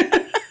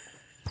it.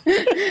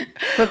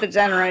 Put the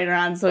generator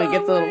on so he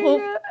gets a little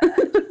whoop.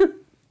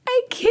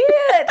 I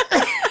can't.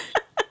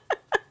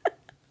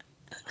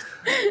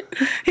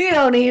 He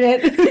don't need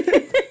it. He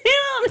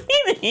don't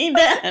need it. He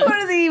dead. What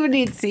does he even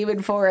need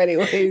semen for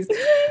anyways?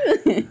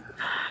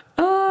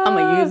 I'm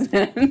gonna use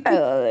it. I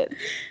love it.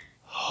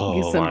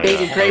 Get some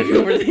baby gravy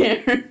over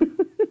there.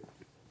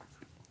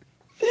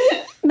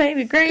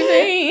 Baby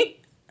gravy.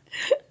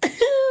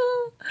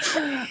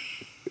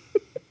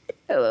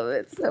 I love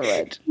it so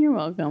much. You're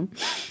welcome.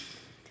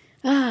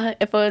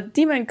 If a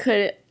demon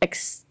could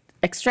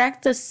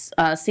extract this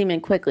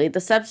semen quickly, the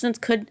substance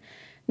could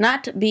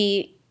not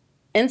be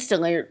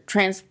instantly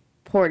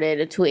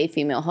transported to a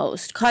female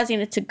host,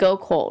 causing it to go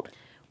cold.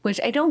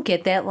 Which I don't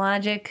get that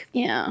logic.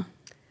 Yeah.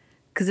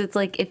 Because it's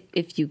like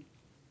if you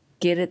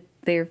get it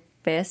there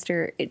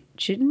faster, it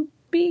shouldn't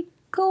be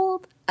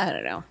cold. I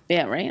don't know.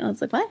 Yeah, right? I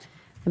was like, what?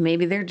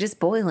 Maybe they're just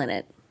boiling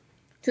it.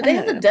 Do they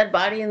have the dead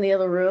body in the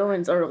other room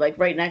and sort of like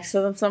right next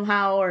to them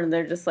somehow? Or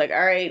they're just like,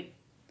 all right,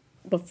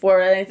 before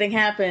anything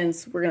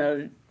happens, we're going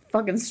to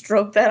fucking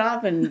stroke that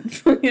off and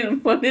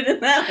fucking put it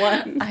in that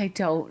one. I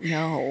don't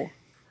know.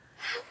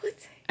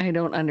 I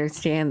don't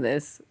understand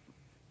this.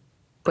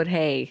 But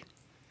hey.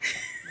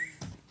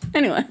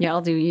 Anyway.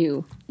 Y'all do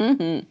you.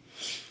 Mm-hmm.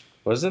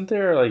 Wasn't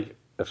there like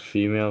a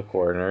female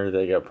coroner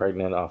that got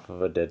pregnant off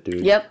of a dead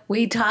dude? Yep.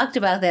 We talked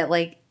about that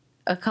like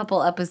a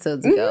couple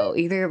episodes ago.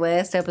 Either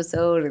last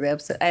episode or the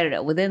episode. I don't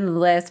know. Within the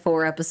last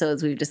 4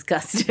 episodes, we've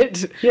discussed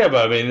it. Yeah,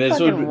 but I mean, this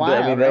would.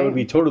 Wild, that right? would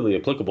be totally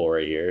applicable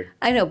right here.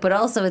 I know, but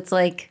also it's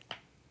like,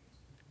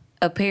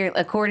 apparently,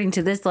 according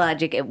to this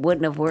logic, it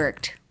wouldn't have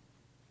worked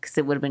because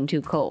it would have been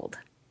too cold.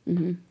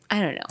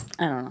 I don't know.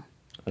 I don't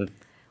know.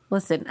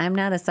 Listen, I'm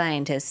not a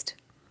scientist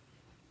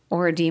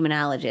or a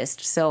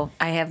demonologist, so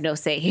I have no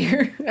say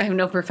here. I have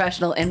no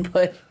professional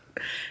input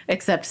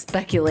except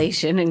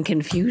speculation and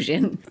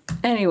confusion.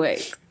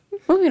 Anyways,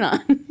 Moving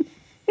on.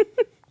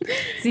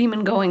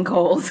 semen going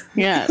cold.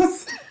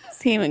 Yes.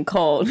 Semen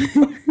cold.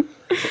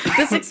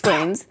 This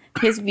explains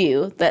his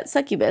view that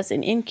succubus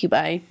and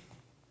incubi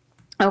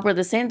are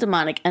the same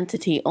demonic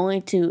entity,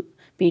 only to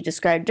be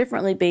described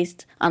differently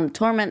based on the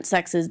torment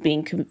sexes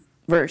being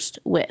conversed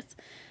with.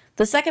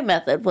 The second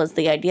method was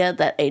the idea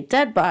that a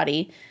dead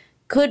body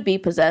could be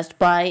possessed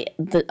by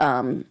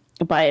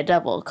a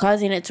devil,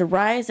 causing it to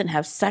rise and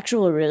have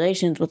sexual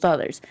relations with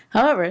others.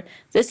 However,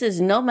 this is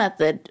no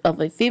method of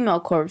a female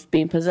corpse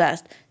being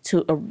possessed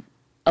to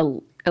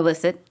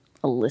Illicit.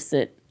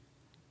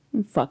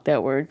 Fuck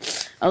that word.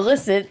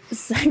 Illicit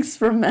sex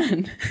from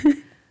men.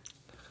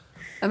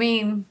 I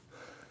mean,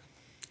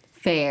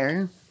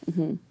 fair.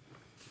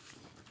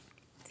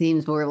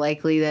 Seems more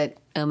likely that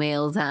a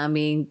male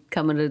zombie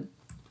coming to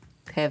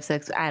have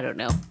sex. I don't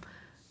know.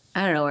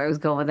 I don't know where I was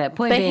going with that.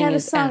 Point They being had a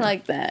is, song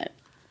like that.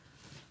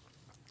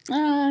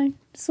 I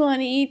just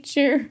want to eat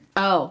your...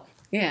 Oh,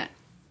 yeah.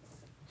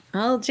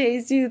 I'll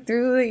chase you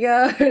through the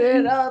yard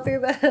and all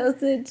through the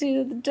house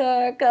into the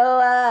dark. Oh,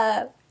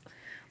 I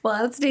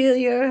want to steal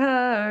your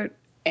heart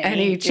and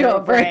eat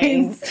your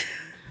brains.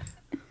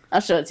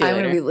 I'll show it to you I'm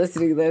later. going to be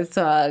listening to that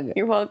song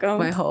You're welcome.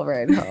 my whole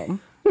ride home.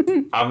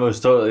 I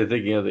was totally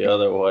thinking of the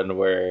other one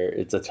where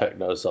it's a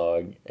techno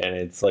song and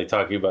it's like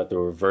talking about the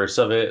reverse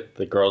of it.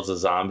 The girl's a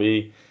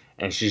zombie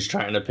and she's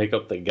trying to pick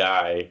up the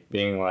guy,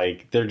 being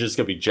like, they're just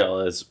gonna be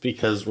jealous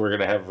because we're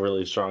gonna have a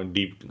really strong,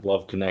 deep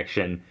love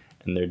connection,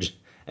 and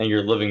and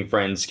your living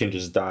friends can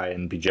just die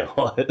and be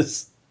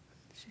jealous.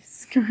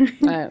 I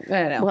don't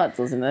know. We'll have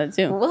to listen to that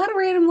too. A lot of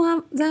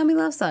random zombie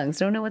love songs.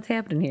 Don't know what's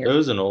happening here. It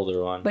was an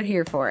older one. But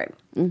here for it.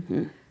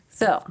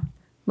 So,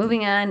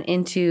 moving on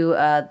into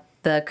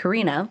the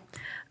Karina.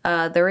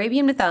 The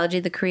Arabian mythology,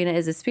 the Karina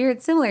is a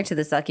spirit similar to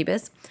the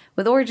succubus,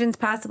 with origins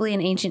possibly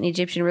in ancient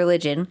Egyptian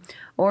religion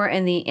or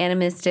in the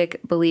animistic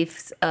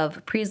beliefs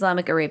of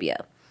pre-Islamic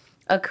Arabia.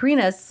 A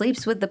Karina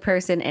sleeps with the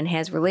person and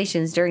has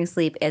relations during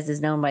sleep, as is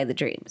known by the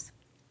dreams.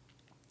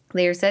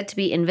 They are said to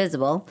be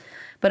invisible,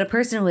 but a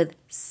person with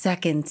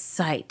second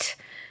sight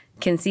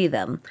can see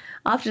them,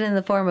 often in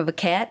the form of a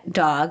cat,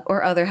 dog,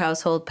 or other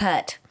household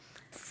pet.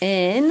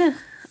 In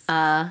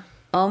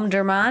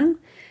Durman,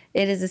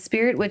 it is a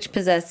spirit which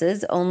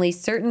possesses. Only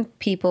certain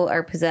people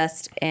are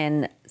possessed,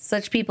 and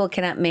such people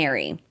cannot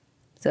marry.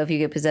 So if you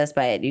get possessed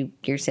by it,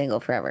 you're single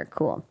forever.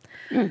 Cool.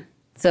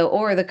 So,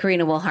 or the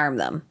Karina will harm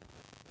them.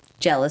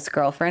 Jealous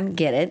girlfriend,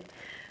 get it.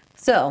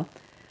 So,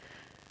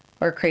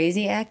 or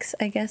crazy ex,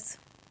 I guess,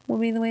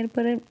 would be the way to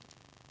put it.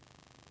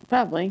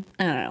 Probably.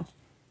 I don't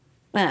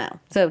know.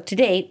 So, to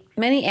date,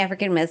 many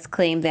African myths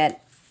claim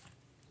that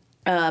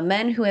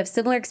men who have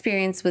similar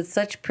experience with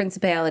such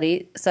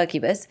principality,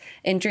 succubus,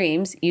 in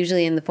dreams,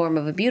 usually in the form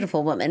of a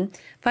beautiful woman,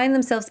 find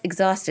themselves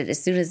exhausted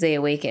as soon as they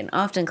awaken,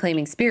 often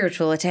claiming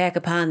spiritual attack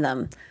upon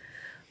them.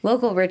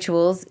 Local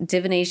rituals,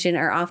 divination,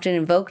 are often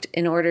invoked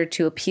in order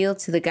to appeal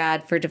to the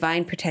god for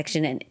divine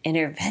protection and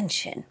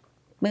intervention.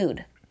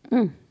 Mood.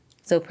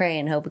 So pray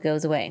and hope it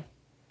goes away.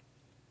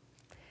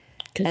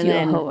 Because you're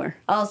a whore.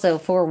 Also,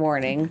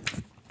 forewarning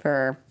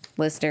for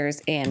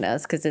listeners and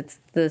us, because it's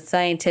the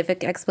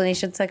scientific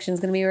explanation section is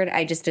going to be weird.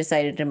 I just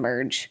decided to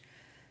merge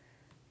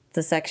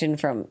the section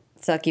from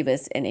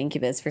Succubus and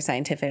Incubus for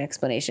scientific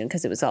explanation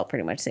because it was all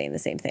pretty much saying the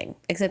same thing,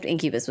 except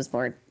Incubus was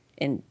more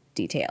in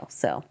detail.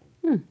 So,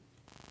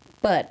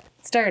 but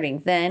starting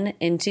then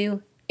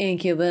into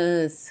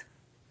Incubus.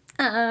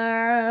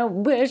 I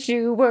wish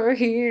you were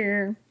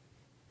here.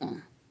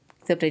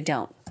 Except I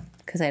don't,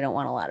 because I don't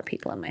want a lot of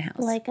people in my house.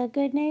 Like a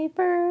good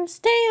neighbor,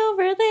 stay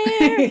over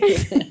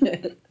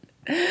there.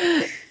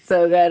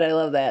 So good. I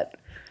love that.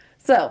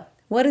 So,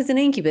 what is an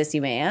incubus,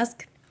 you may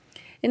ask?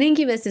 An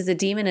incubus is a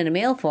demon in a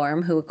male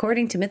form who,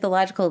 according to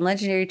mythological and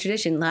legendary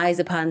tradition, lies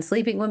upon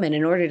sleeping women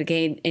in order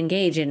to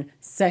engage in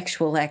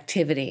sexual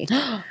activity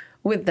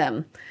with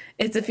them.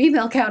 Its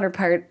female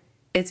counterpart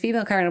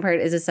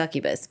is a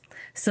succubus.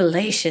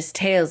 Salacious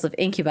tales of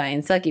incubi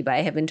and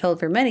succubi have been told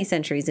for many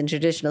centuries in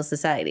traditional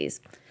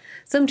societies.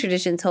 Some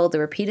traditions hold the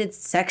repeated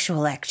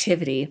sexual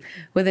activity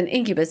with an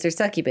incubus or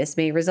succubus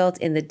may result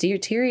in the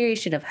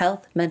deterioration of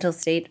health, mental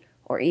state,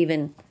 or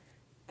even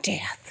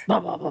death.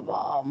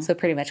 So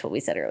pretty much what we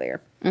said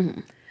earlier.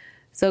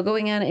 So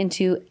going on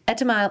into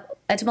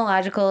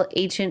etymological,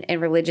 ancient,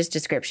 and religious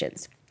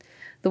descriptions.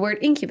 The word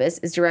incubus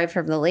is derived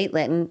from the late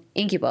Latin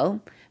incubo,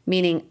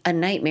 meaning a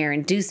nightmare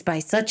induced by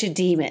such a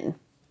demon.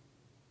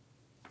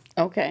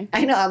 Okay.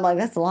 I know, I'm like,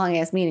 that's a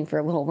long-ass meaning for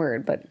a little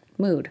word, but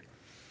mood.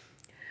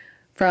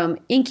 From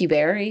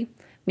incubary,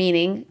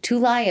 meaning to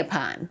lie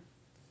upon.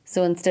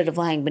 So instead of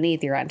lying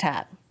beneath, you're on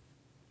top.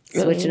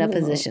 Switching up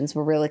positions.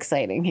 We're real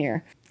exciting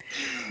here.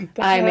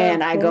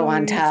 I go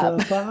on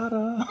top.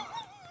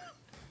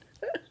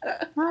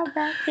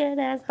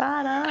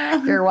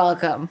 You're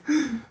welcome.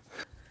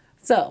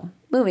 So,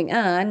 moving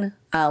on,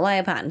 lie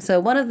upon. So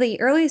one of the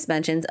earliest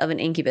mentions of an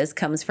incubus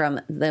comes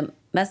from the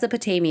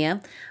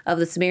Mesopotamia of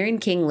the Sumerian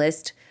king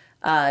list,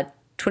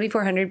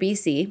 2400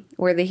 BC,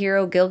 where the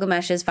hero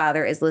Gilgamesh's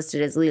father is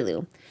listed as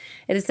Lilu.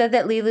 It is said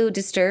that Lilu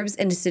disturbs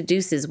and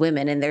seduces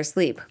women in their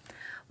sleep,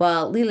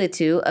 while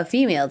Lilitu, a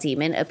female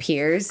demon,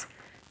 appears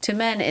to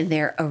men in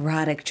their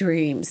erotic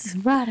dreams.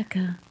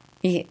 Erotica.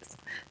 Yes.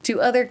 Two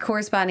other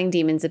corresponding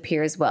demons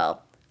appear as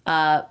well.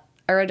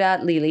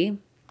 Uradat Lili,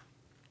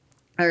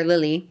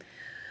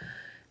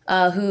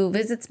 who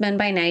visits men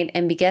by night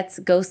and begets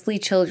ghostly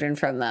children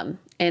from them.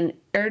 And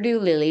Urdu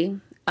Lili,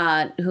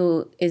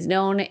 who is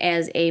known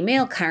as a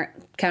male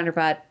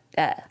counterpart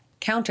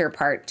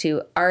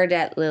to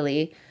Uradat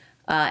Lili,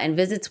 and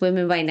visits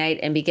women by night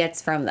and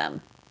begets from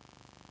them.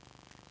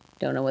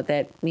 Don't know what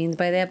that means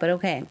by that, but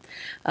okay.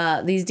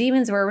 These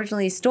demons were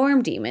originally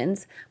storm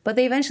demons, but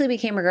they eventually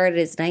became regarded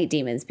as night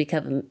demons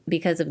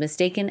because of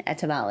mistaken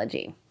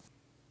etymology.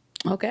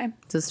 Okay.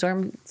 So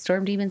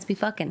storm demons be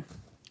fucking.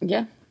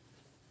 Yeah.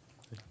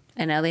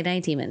 And now they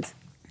night demons.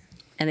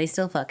 And they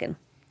still fucking.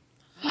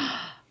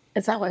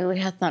 Is that why we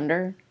have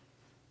thunder?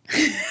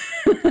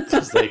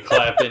 Just like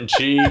clapping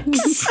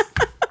cheeks.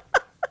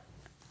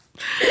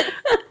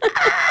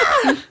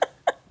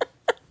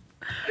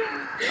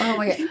 Oh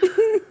my god.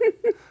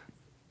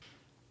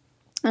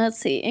 Let's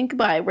see.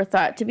 Incubi were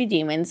thought to be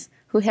demons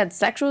who had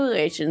sexual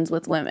relations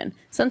with women,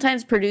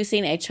 sometimes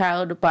producing a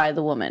child by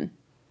the woman.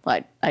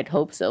 Well, I'd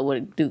hope so. Would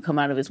it do come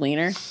out of his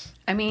wiener?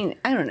 I mean,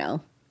 I don't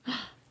know.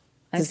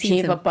 Does he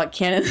have a butt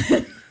cannon?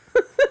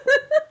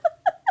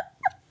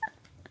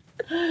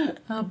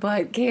 A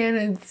butt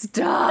cannon,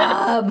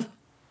 stop.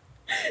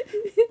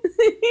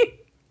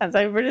 That's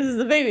how he produces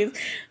the babies.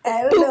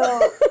 I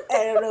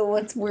don't know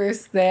what's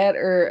worse, that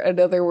or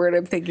another word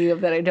I'm thinking of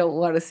that I don't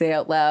want to say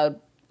out loud.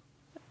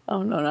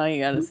 Oh, no, now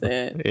you gotta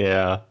say it.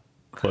 Yeah.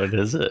 What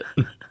is it?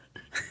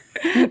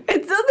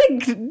 It's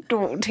something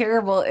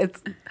terrible.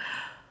 It's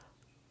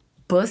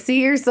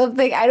bussy or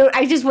something.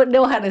 I just wouldn't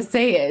know how to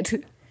say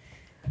it.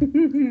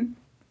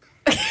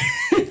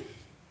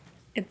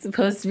 It's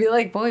supposed to be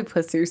like boy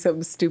pussy or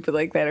something stupid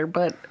like that, or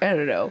butt. I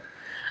don't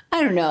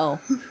know.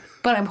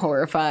 But I'm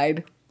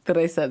horrified that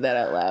I said that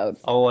out loud.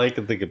 All I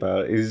can think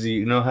about is,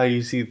 you know how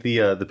you see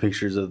the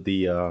pictures of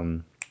the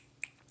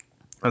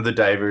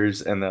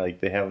divers, and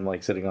they have them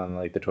like sitting on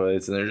like the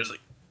toilets, and they're just like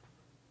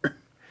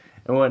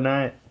and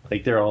whatnot,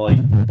 like they're all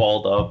like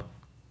balled up.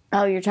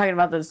 Oh, you're talking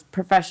about those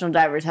professional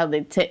divers, how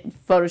they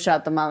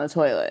Photoshop them on the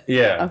toilet.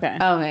 Yeah. Okay.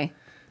 Okay.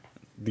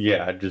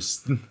 Yeah,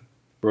 just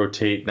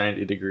rotate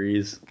 90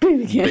 degrees.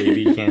 Baby cannon.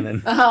 Baby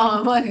cannon. Oh,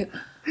 I'm like,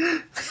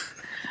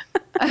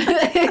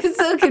 it's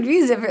so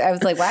confused. I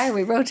was like, why are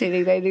we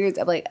rotating 90 degrees?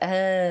 I'm like,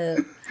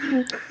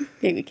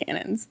 Baby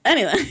cannons.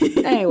 Anyway.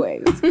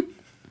 Anyways,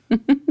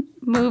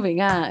 moving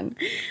on.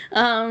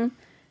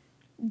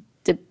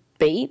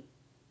 Debate?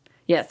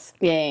 Yes.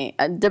 Yay.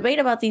 A debate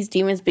about these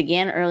demons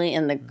began early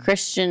in the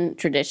Christian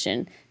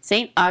tradition.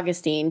 St.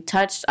 Augustine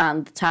touched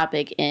on the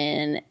topic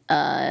in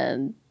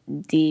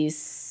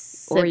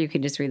Or you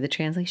could just read the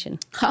translation.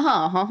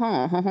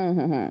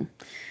 the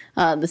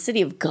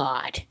city of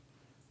God.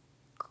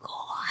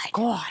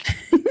 God.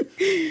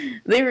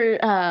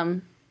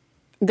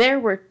 There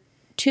were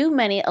too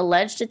many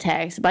alleged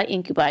attacks by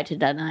incubi to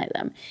deny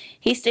them.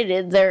 He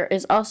stated there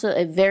is also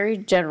a very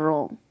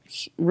general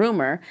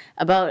rumor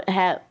about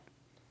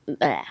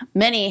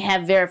many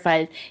have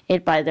verified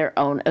it by their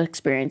own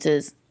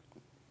experiences,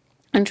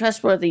 and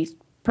trustworthy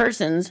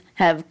persons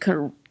have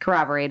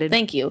Corroborated.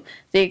 thank you,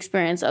 the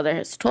experience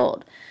others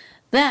told.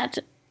 That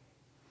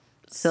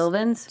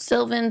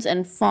Sylvans?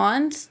 and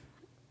fawns,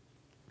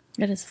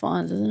 it is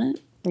fawns, isn't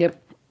it?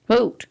 Yep.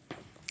 Quote,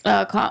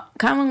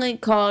 commonly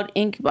called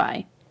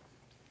incubi,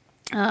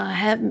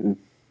 have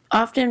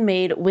often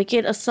made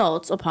wicked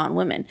assaults upon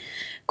women.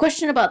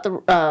 Question about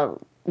the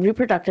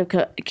reproductive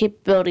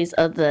capabilities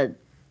of the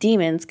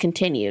demons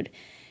continued.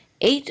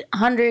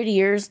 800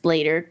 years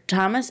later,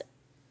 Thomas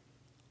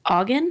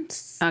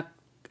Aquinas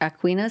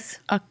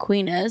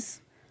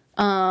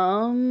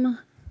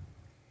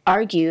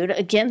argued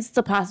against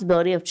the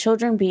possibility of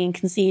children being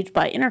conceived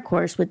by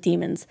intercourse with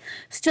demons.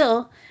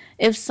 Still,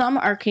 if some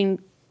are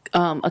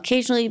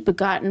occasionally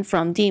begotten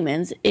from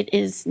demons, it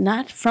is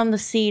not from the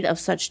seed of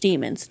such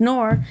demons,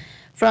 nor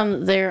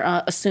from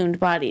their assumed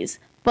bodies,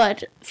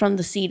 but from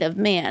the seed of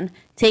man,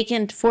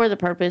 taken for the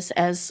purpose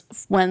as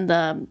when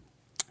the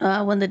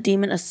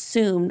demon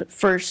assumed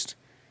first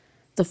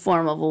the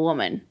form of a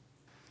woman,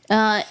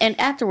 and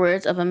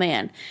afterwards of a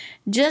man,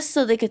 just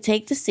so they could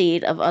take the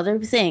seed of other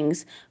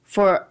things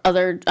for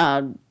other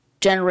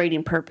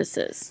generating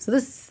purposes. So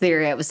this is the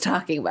theory I was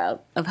talking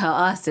about of how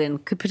Austin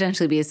could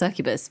potentially be a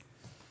succubus.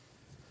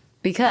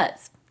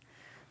 Because,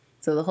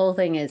 so the whole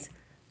thing is,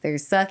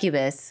 there's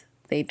succubus,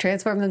 they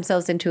transform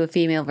themselves into a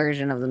female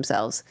version of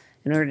themselves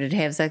in order to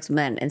have sex with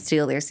men and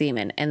steal their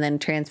semen, and then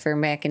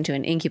transform back into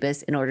an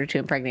incubus in order to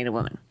impregnate a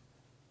woman.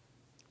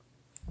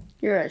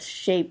 You're a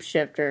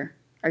shapeshifter.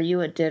 Are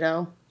you a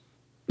ditto?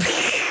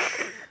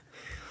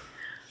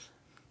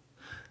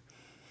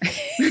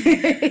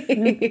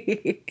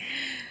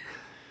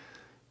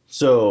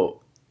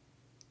 So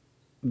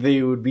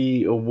they would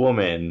be a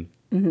woman,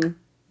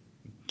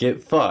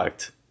 get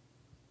fucked,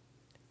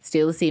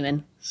 Steal the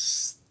semen.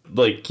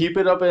 like keep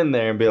it up in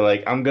there and be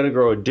like, I'm gonna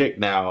grow a dick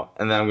now,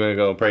 and then I'm gonna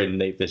go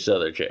impregnate this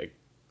other chick.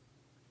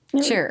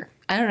 Sure.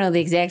 I don't know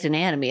the exact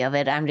anatomy of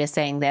it. I'm just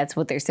saying that's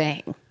what they're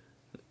saying.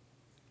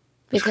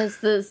 Because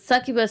the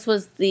succubus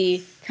was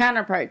the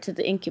counterpart to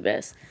the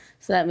incubus.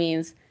 So that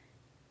means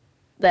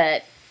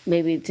that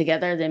maybe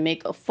together they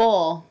make a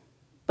full,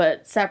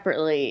 but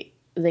separately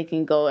they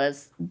can go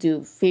as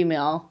do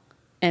female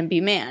and be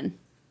man.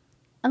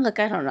 And look,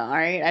 I don't know, all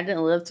right? I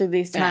didn't live through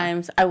these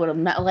times. I would have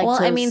liked Well,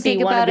 to I mean, see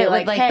think one about and be it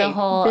with, like, hey, the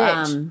whole,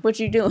 bitch, what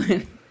you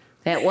doing?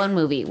 That one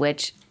movie,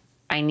 which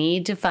I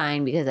need to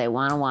find because I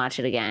want to watch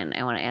it again.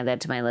 I want to add that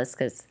to my list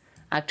because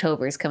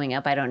October is coming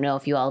up. I don't know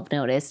if you all have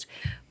noticed,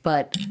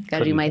 but got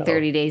to do Couldn't my tell.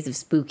 30 days of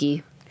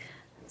spooky.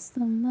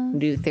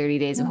 Do 30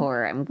 days of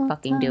horror. I'm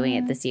fucking doing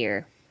it this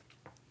year.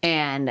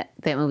 And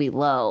that movie,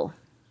 Low.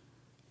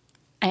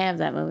 I have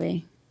that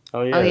movie.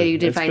 Oh yeah, yeah, you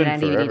did it's find it been on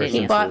DVD, forever didn't since you?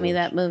 He it bought me was-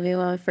 that movie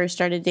when we first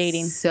started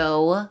dating.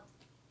 So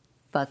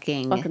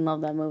fucking Fucking love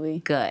that movie.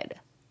 It good.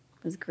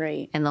 was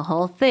great. And the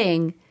whole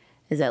thing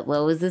is that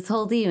Lo is this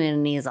whole demon,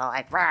 and he's all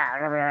like, rah,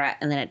 rah, rah, rah,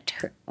 and then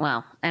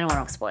well, I don't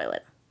want to spoil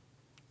it.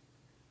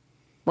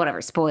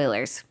 Whatever,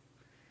 spoilers.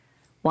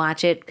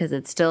 Watch it because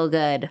it's still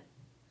good.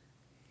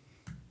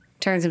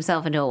 Turns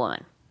himself into a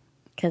woman.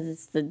 Because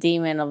it's the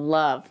demon of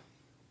love.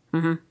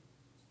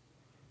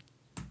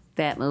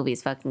 That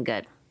movie's fucking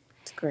good.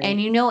 It's great.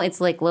 And you know it's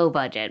like low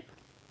budget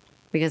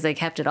because they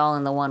kept it all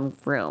in the one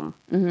room.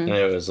 And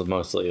it was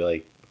mostly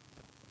like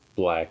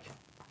black,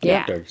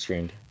 Yeah. dark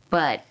screened.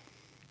 But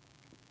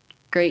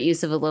great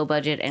use of a low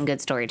budget and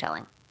good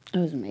storytelling. It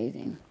was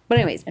amazing. But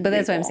anyways, but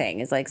that's what I'm people. saying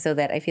is like so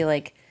that I feel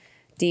like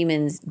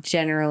demons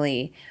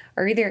generally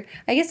are either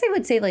I guess I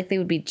would say like they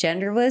would be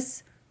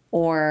genderless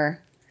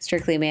or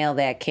strictly male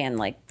that can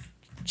like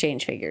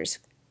change figures.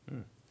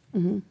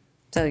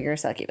 So you're a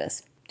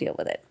succubus. Deal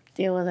with it.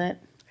 Deal with it.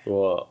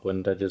 Well,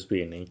 wouldn't that just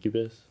be an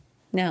incubus?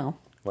 No,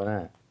 Why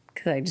not?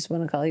 because I just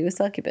want to call you a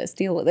succubus.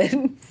 Deal with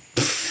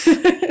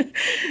it.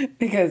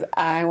 Because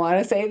I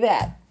want to say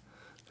that.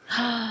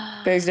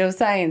 There's no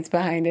science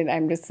behind it.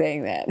 I'm just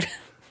saying that.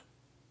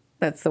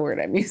 That's the word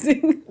I'm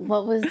using.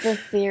 What was the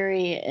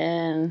theory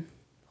in,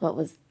 what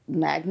was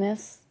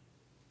Magnus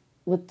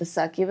with the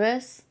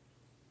succubus?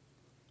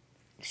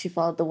 She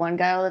followed the one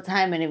guy all the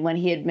time, and when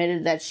he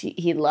admitted that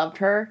he loved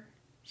her,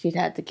 she'd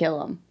had to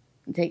kill him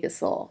and take his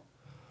soul.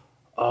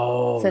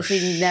 Oh, So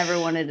she never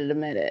wanted to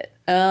admit it.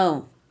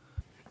 Oh,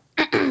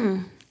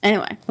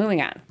 Anyway,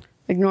 moving on.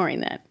 ignoring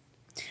that.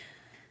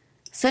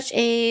 Such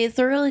a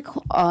thoroughly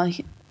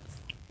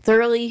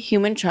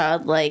human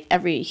child, like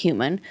every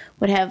human,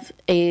 would have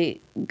a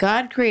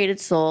God-created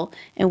soul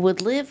and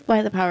would live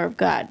by the power of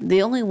God,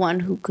 the only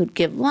one who could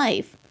give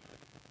life.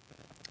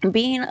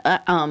 Being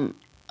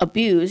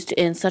abused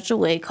in such a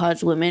way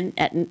caused women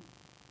at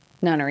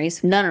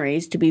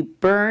nunneries to be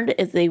burned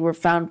if they were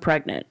found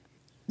pregnant.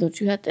 Don't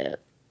you have to?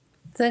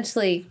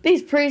 Essentially,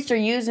 These priests are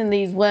using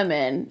these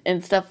women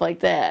and stuff like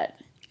that.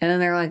 and then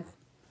they're like,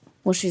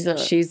 Well, she's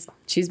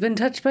she's been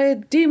touched by a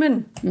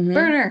demon.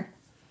 Burn her.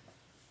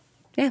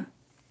 Yeah.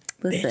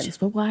 Listen, bitches.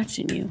 We're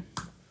watching you.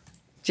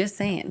 just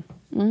saying.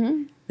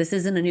 This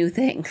isn't a new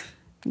thing.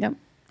 Yep.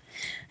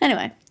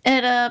 Anyway,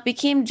 it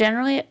became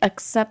generally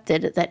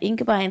accepted that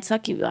incubi and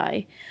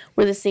succubi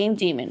were the same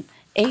demon,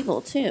 able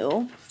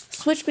to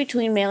switch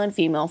between male and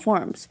female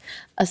forms.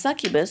 A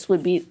succubus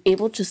would be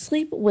able to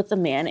sleep with a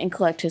man and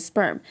collect his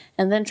sperm,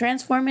 and then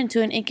transform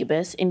into an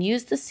incubus and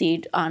use the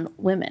seed on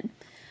women.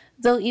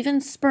 Though even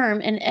sperm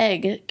and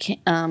egg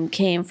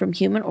came from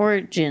human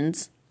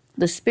origins,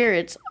 the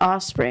spirit's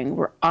offspring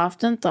were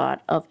often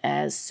thought of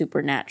as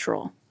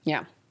supernatural.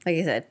 Yeah. Like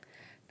I said,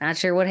 not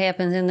sure what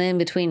happens in the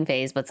in-between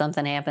phase, but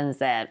something happens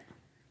that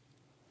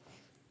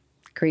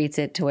creates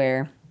it to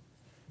where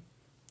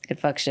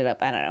it fucks shit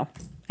up. I don't know.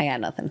 I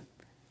got nothing.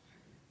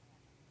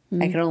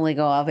 I can only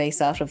go off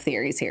based off of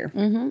theories here.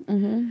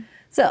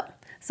 So,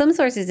 some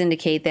sources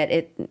indicate that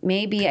it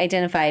may be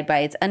identified by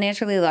its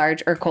unnaturally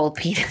large or cold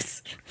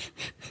penis.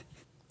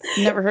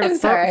 Never heard I'm of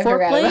sorry, I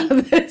forgot foreplay?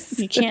 about this.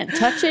 You can't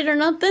touch it or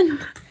nothing?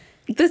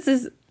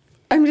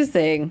 I'm just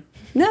saying,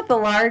 not the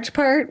large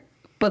part,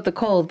 but the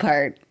cold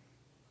part.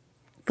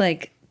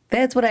 Like,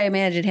 that's what I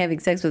imagine having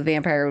sex with a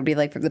vampire would be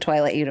like from the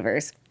Twilight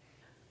universe.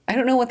 I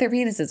don't know what their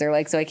penises are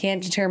like, so I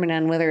can't determine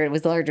on whether it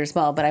was large or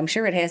small, but I'm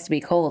sure it has to be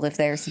cold if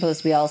they're supposed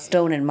to be all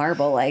stone and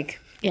marble. Like,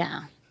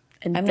 Yeah.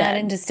 And I'm not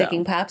into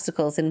sticking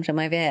popsicles into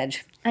my vag.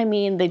 I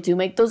mean, they do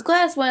make those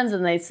glass ones,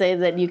 and they say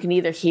that you can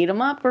either heat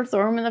them up or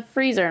throw them in the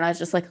freezer. And I was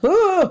just like,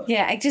 oh!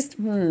 Yeah,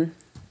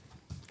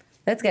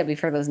 that's gotta be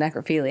for those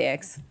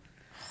necrophiliacs.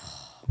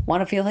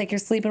 Want to feel like you're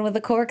sleeping with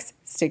a corpse?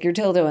 Stick your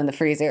dildo in the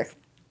freezer.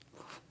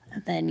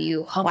 And then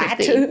you hump What?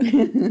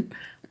 it.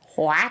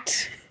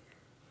 What?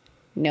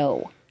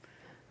 No.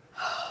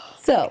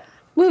 So,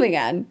 moving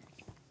on.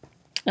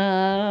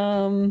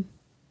 Oh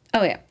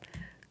yeah.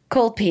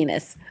 cold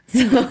penis.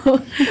 So,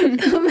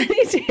 though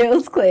many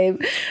tales claim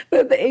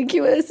that the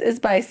incubus is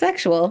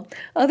bisexual,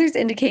 others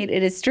indicate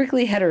it is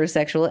strictly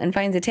heterosexual and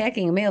finds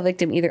attacking a male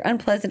victim either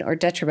unpleasant or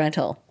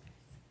detrimental.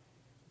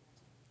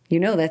 You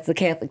know that's the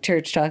Catholic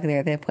Church talking there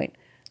at that point.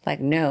 Like,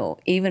 no,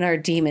 even our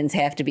demons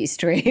have to be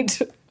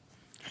straight.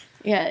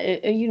 Yeah,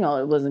 it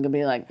wasn't going to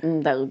be like,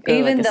 that would go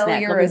Even like a though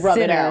snack. you're Let a me rub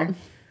it out. sinner,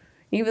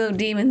 even though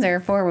demons are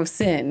a form of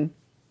sin,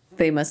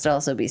 they must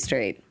also be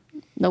straight.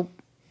 Nope.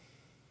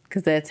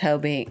 Because that's how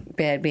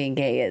bad being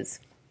gay is.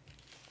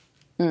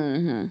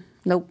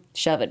 Nope.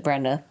 Shove it,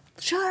 Brenda.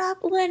 Shut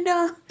up,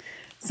 Linda.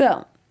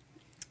 So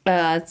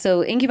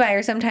incubi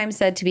are sometimes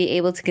said to be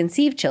able to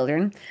conceive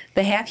children.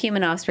 The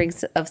half-human offspring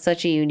of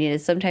such a union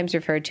is sometimes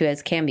referred to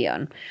as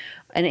cambion.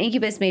 An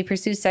incubus may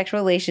pursue sexual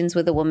relations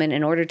with a woman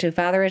in order to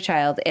father a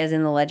child, as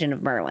in the legend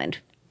of Merlin.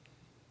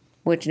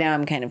 Which now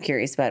I'm kind of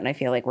curious about, and I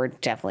feel like we're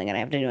definitely going to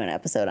have to do an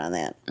episode on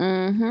that.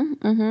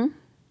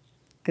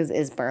 Because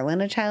is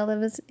Merlin a child of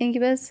his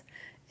incubus?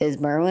 Is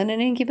Merlin an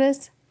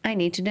incubus? I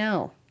need to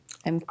know.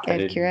 I have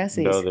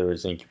curiosities. I didn't know there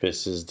was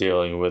incubuses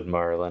dealing with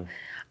Merlin.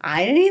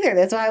 I didn't either.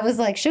 That's why I was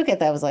like shook at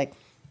that. I was like,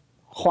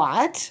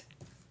 what?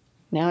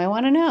 Now I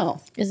want to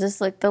know. Is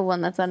this like the one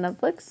that's on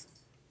Netflix?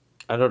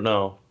 I don't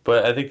know.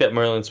 But I think that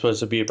Merlin's supposed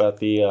to be about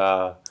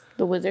the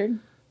wizard?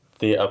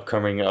 The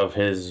upcoming of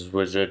his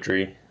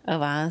wizardry.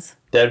 Of Oz.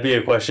 That'd be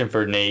a question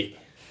for Nate.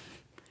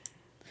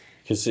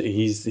 Because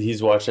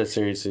he's watched that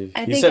series. He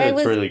said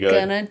it's really good. I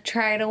was going to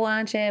try to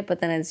watch it,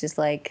 but then it's just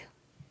like...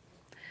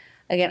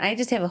 Again, I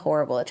just have a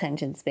horrible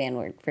attention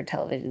span for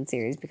television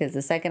series because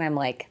the second I'm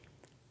like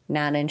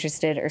not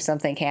interested or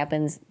something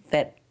happens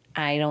that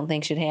I don't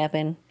think should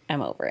happen,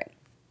 I'm over it.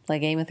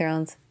 Like Game of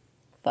Thrones,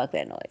 fuck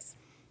that noise.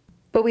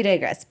 But we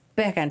digress.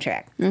 Back on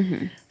track.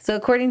 So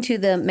according to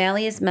the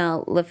Malleus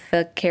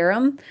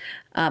Maleficarum,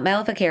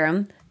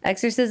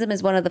 exorcism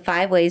is one of the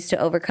 5 ways to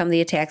overcome the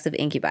attacks of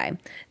incubi.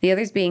 The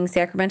others being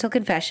sacramental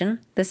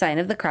confession, the sign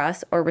of the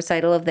cross, or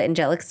recital of the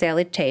angelic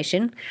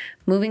salutation,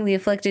 moving the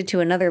afflicted to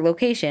another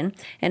location,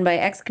 and by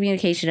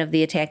excommunication of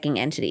the attacking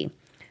entity,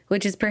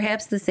 which is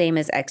perhaps the same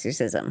as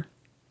exorcism.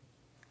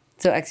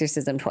 So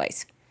exorcism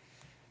twice.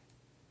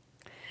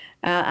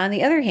 On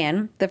the other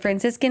hand, the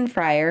Franciscan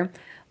friar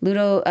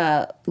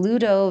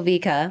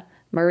Ludovica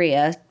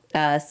Maria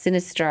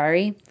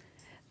Sinistrari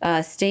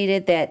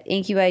stated that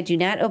incubi do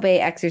not obey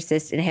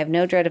exorcists and have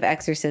no dread of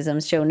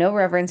exorcisms, show no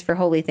reverence for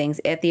holy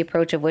things, at the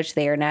approach of which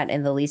they are not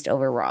in the least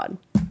overwrought.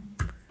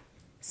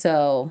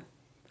 So,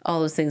 all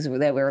those things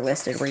that were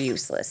listed were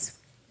useless,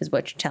 is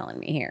what you're telling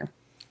me here.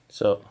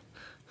 So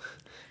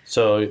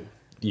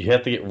you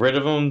have to get rid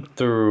of them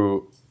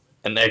through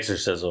an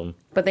exorcism.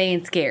 But they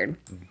ain't scared.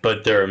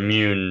 But they're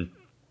immune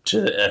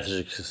to the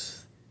exorcist.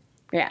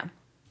 Yeah.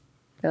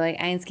 They're like,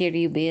 I ain't scared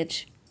of you,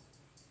 bitch.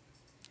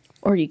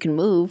 Or you can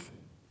move.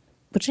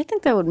 Which I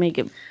think that would make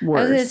it worse.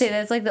 I was going to say,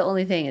 that's like the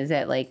only thing is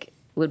that, like,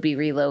 would be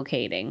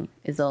relocating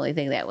is the only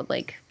thing that would,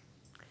 like,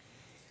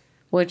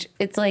 which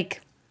it's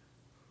like,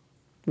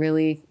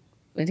 really,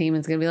 the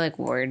demon's going to be like,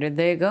 where did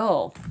they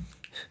go?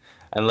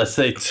 Unless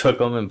they took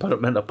them and put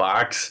them in a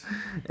box.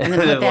 And then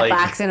put that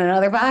box in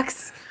another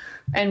box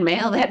and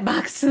mail that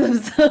box to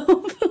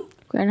themselves.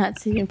 We're not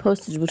seeking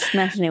postage, we're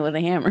smashing it with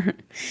a hammer.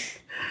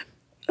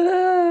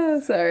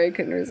 Sorry, I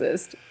couldn't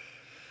resist.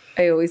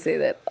 I always say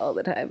that all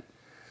the time.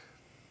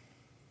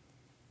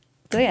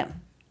 So yeah.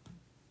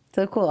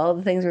 So cool. All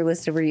the things were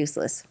listed were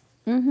useless.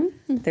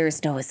 There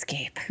is no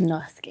escape. No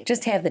escape.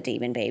 Just have the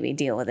demon, baby.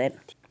 Deal with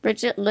it.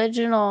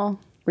 Regional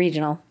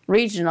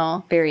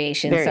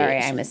Variation. Sorry,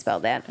 I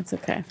misspelled that. It's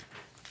okay.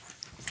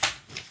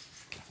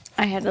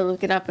 I had to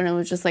look it up, and it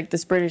was just like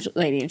this British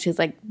lady, and she's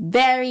like,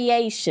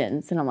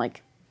 variations. And I'm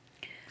like,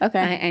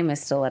 okay. I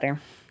missed a letter.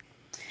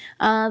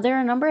 There are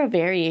a number of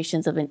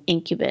variations of an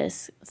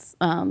incubus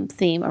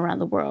theme around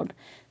the world.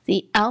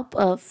 The Alp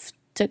of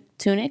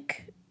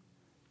Teutonic,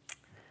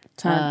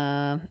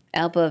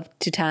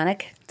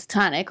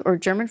 or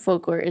German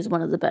folklore is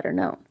one of the better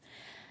known.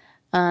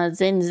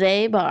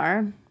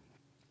 Zanzibar.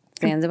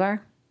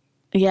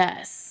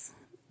 Yes.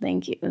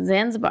 Thank you.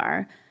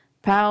 Zanzibar.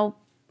 Popo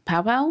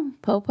Bawa.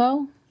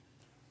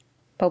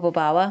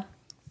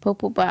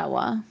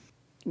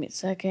 Give me a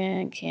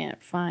second.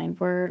 Can't find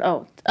word.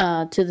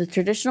 To the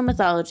traditional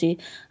mythology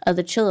of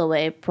the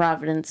Chiloé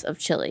province of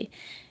Chile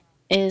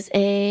is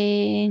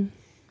a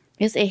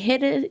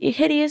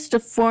hideous,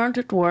 deformed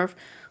dwarf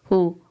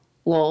who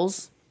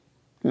lulls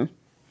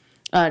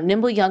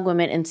nimble young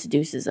women and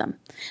seduces them.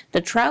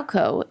 The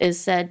Trauco is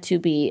said to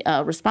be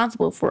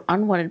responsible for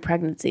unwanted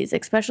pregnancies,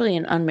 especially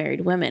in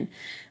unmarried women.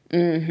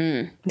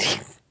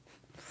 It's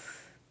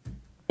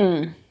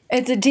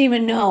a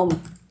demon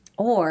gnome.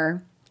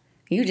 Or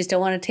you just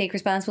don't want to take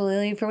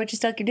responsibility for what you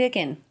stuck your dick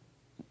in.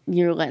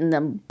 You're letting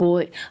them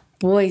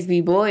boys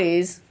be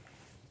boys.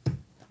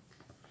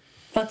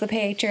 Fuck the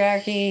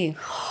patriarchy.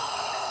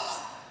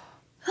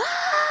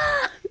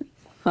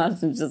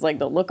 Austin's just like,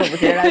 don't look over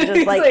here. And I'm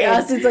just like,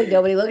 Austin's like,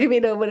 nobody look at me,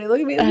 nobody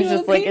look at me. I was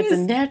just like, it's a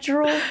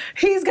natural.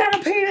 He's got a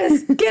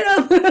penis. Get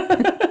him.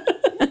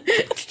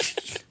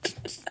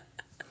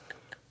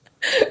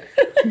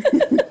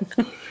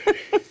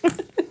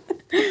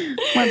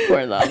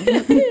 for them.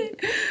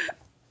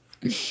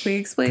 We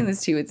explain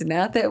this to you. It's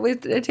not that we're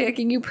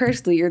attacking you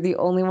personally. You're the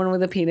only one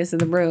with a penis in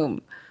the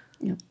room.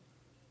 Yep.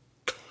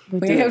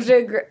 We have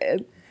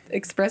to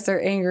express our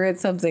anger at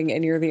something,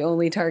 and you're the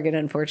only target,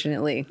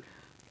 unfortunately.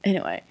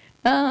 Anyway,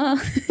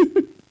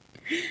 the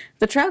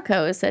trout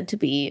cow is said to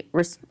be...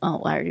 I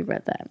already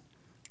read that.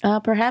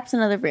 Perhaps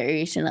another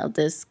variation of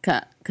this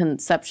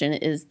conception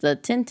is the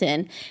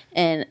Tintin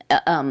in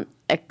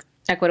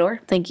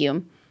Ecuador. Thank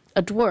you.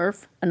 A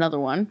dwarf, another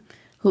one,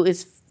 who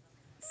is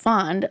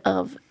fond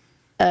of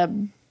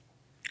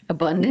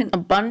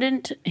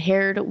abundant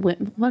haired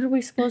women. What are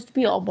we supposed to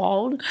be, all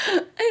bald?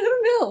 I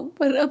don't know,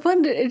 but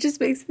abundant, it just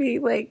makes me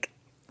like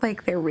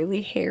they're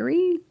really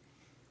hairy.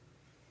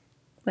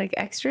 Like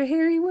extra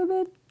hairy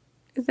women?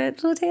 Is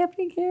that what's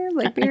happening here?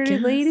 Like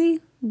bearded lady?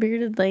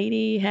 Bearded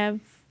lady have...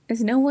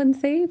 Is no one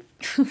safe?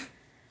 I don't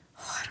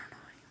know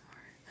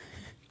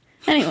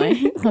anymore.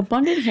 Anyway,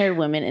 abundant haired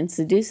women and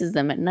seduces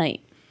them at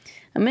night.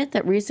 A myth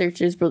that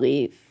researchers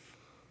believe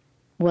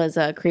was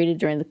created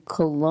during the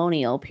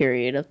colonial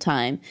period of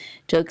time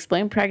to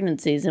explain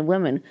pregnancies in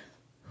women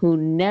who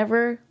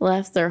never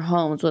left their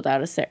homes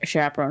without a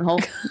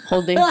chaperone.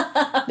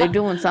 They're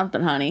doing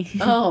something, honey.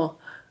 Oh,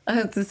 I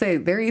have to say,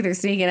 they're either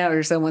sneaking out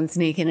or someone's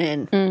sneaking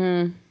in.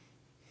 Mm-hmm.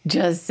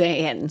 Just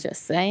saying.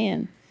 Just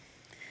saying.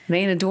 It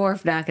ain't a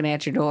dwarf knocking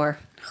at your door.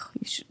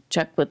 You should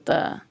check with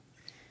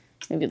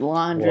maybe the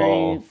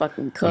laundry,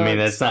 fucking cooks. I mean,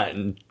 that's not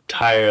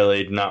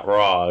entirely not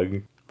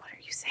wrong. What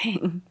are you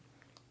saying?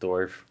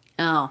 Dwarf.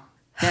 Oh.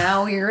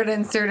 Now you're going to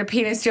insert a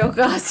penis joke,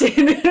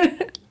 Austin.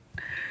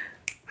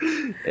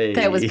 Hey.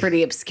 That was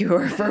pretty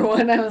obscure for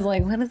one. I was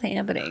like, what is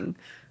happening?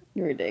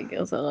 You're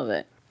ridiculous. I love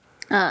it.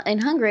 In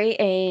Hungary,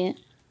 a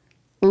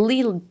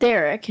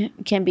Derek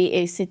can be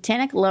a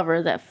satanic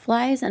lover that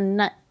flies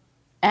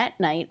at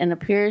night and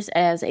appears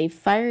as a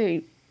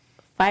fiery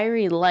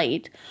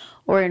light,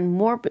 or in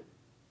more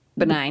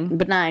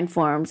benign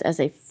forms as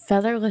a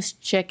featherless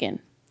chicken.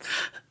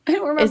 I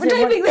don't remember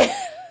typing that.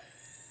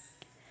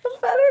 A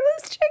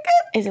featherless chicken?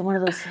 Is it one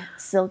of those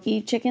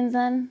silky chickens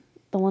then?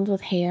 The ones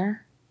with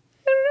hair?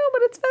 I don't know,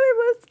 but it's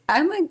featherless.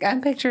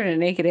 I'm picturing a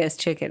naked ass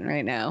chicken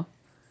right now.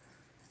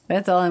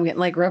 That's all I'm getting,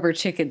 like rubber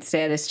chicken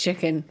status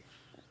chicken.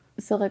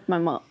 So like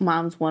my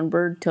mom's one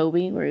bird,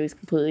 Toby, where he was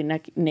completely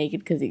naked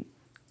because he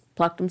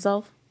plucked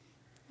himself.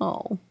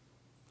 Oh,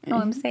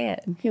 I'm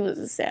sad. He was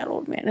a sad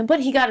old man.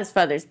 But he got his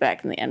feathers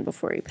back in the end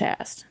before he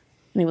passed.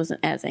 And he wasn't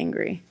as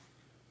angry.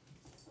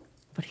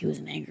 But he was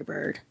an angry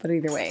bird. But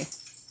either way,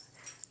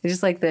 I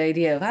just like the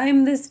idea of,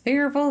 I'm this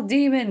fearful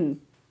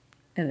demon.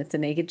 And it's a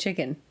naked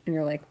chicken. And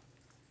you're like,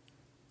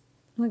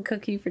 I'm going to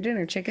cook you for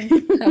dinner, chicken.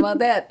 How about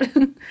that? That's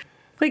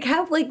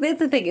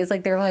the thing. It's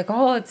like, they're like,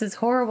 oh, it's this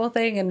horrible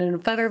thing and in a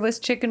featherless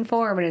chicken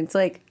form. And it's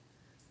like,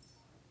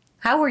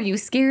 how are you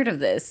scared of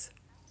this?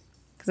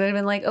 Because I'd have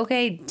been like,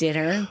 okay,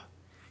 dinner.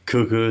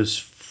 Cuckoos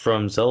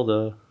from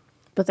Zelda.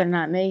 But they're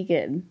not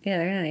naked. Yeah,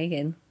 they're not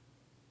naked.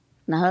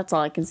 Now that's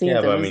all I can see. Yeah,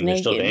 of them but I is mean,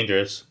 naked. they're still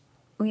dangerous.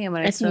 Yeah,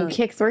 but I think you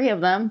kick 3 of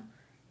them.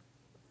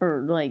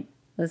 Or like,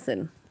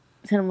 listen.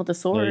 hit them with a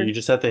sword. No, you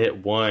just have to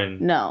hit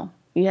one. No,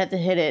 you had to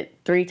hit it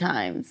 3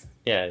 times.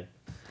 Yeah.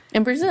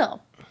 In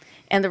Brazil.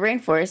 And the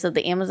rainforest of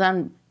the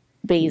Amazon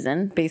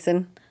basin.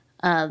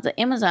 The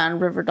Amazon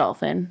river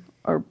dolphin,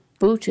 or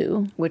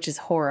butu. Which is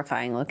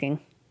horrifying looking.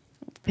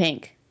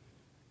 Pink.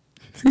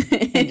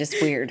 And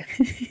just weird.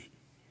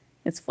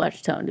 It's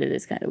flesh toned. It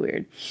is kind of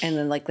weird. And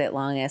then like that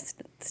long ass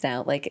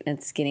snout, like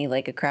it's skinny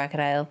like a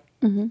crocodile,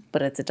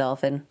 but it's a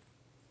dolphin.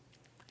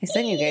 I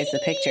sent you guys the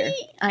picture.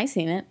 I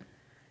seen it.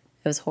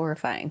 It was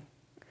horrifying.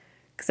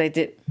 Because I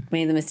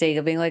made the mistake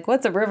of being like,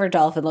 what's a river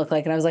dolphin look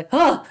like? And I was like,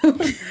 oh! I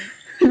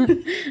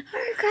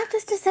regret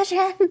this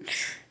decision.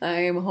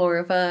 I am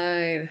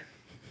horrified.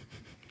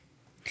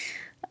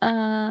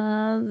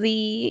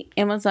 The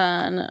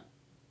Amazon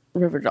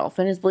river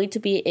dolphin is believed to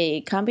be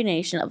a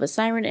combination of a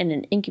siren and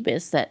an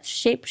incubus that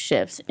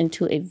shapeshifts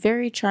into a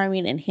very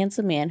charming and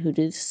handsome man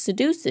who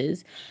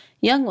seduces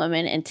young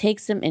women and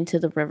takes them into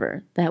the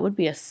river. That would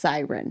be a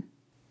siren.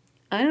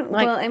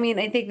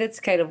 I think that's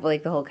kind of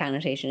like the whole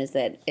connotation is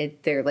that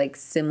they're like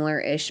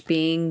similar-ish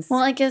beings.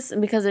 Well, I guess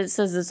because it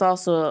says it's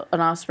also an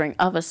offspring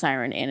of a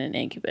siren and an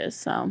incubus,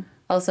 so.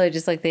 Also, I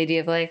just like the idea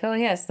of like, oh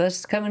yes,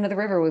 let's come into the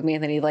river with me,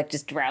 and then he like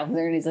just drowns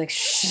there, and he's like,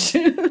 shh,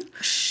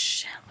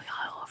 shh, we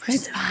all over.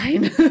 It's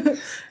fine.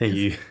 And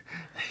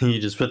you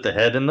just put the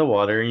head in the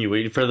water and you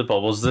wait for the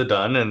bubbles to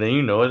done, and then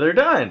you know they're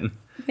done.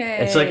 Yay.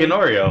 It's like an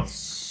Oreo.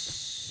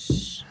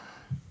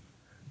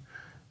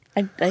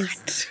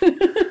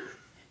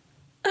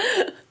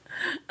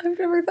 I've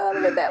never thought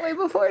of it that way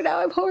before. Now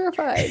I'm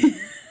horrified.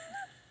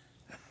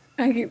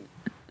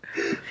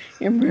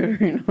 You're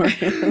murdering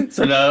Oreos.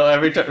 So now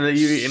every time that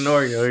you eat an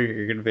Oreo,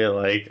 you're going to be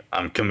like,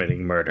 I'm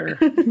committing murder.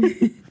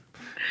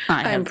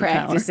 I'm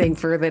practicing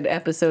for the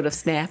episode of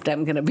Snapped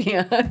I'm going to be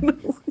on.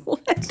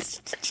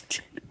 What?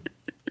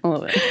 I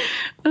love it.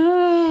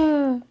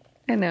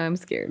 And now I'm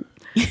scared.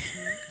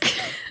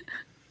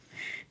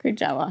 Great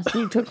job,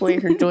 Austin. You took away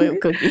her joy of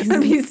cookies.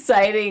 I'd be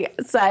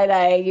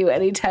side-eyeing you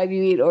anytime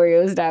you eat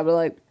Oreos now. I'm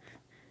like,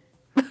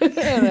 I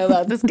don't know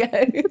about this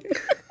guy.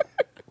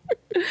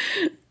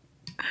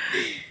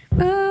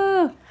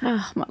 Oh,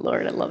 my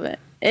Lord, I love it.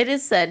 It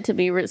is said to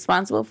be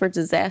responsible for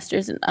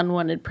disasters and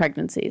unwanted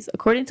pregnancies.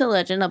 According to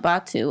legend, a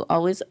Batu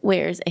always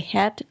wears a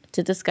hat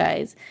to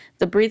disguise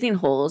the breathing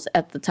holes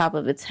at the top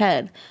of its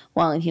head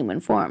while in human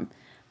form,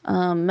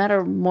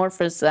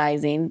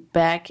 metamorphosizing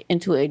back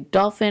into a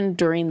dolphin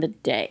during the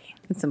day.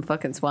 It's some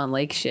fucking Swan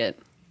Lake shit.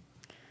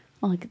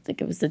 All I could think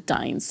of is the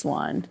dying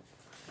swan.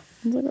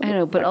 I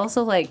know, but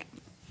also like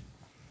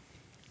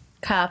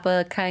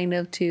Kappa kind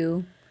of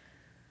too.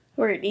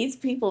 Where it eats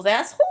people's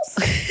assholes?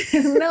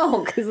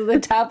 No, because the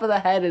top of the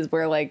head is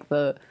where like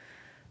the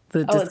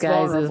disguise is.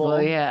 vulnerable.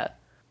 Well, yeah.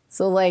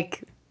 So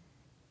like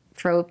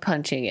throat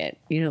punching it.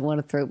 You don't want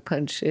to throat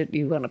punch it.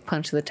 You want to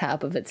punch the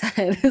top of its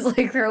head. It's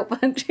like throat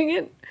punching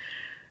it.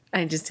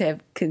 I just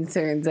have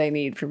concerns I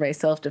need for my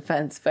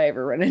self-defense if I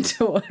ever run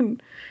into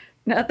one.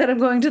 Not that I'm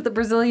going to the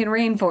Brazilian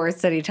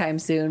rainforest anytime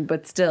soon,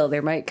 but still,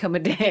 there might come a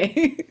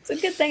day. It's a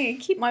good thing I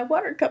keep my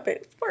water cup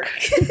at work.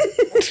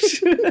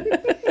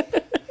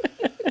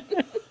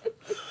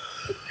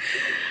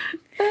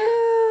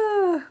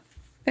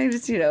 I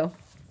just,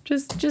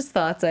 just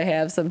thoughts I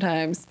have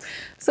sometimes.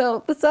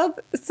 So the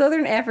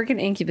Southern African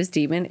incubus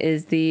demon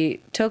is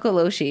the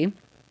Tokoloshi.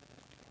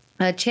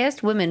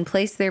 Chaste women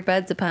place their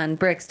beds upon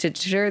bricks to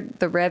deter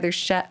the rather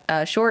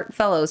short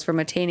fellows from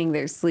attaining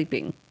their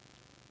sleeping.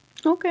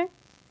 Okay.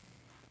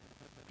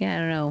 Yeah, I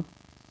don't know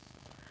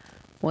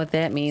what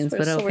that means,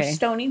 but So okay. we're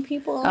stoning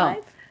people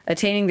alive?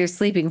 Attaining their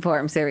sleeping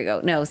forms. There we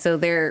go. No, so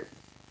they're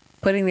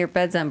putting their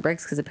beds on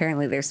bricks because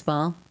apparently they're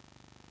small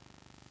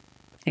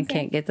and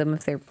can't get them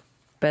if their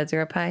beds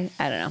are up high.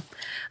 I don't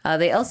know.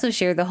 They also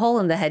share the hole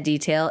in the head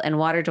detail and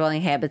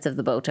water-dwelling habits of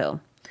the Boto.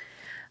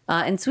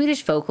 In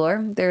Swedish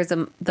folklore, there's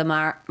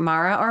the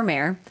Mara or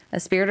mare, a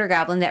spirit or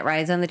goblin that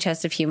rides on the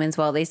chest of humans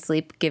while they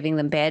sleep, giving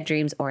them bad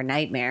dreams or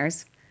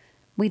nightmares.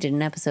 We did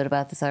an episode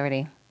about this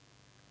already.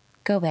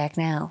 Go back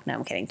now. No,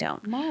 I'm kidding.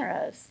 Don't.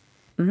 Maras.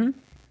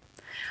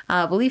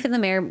 Belief in the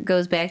mare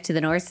goes back to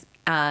the Norse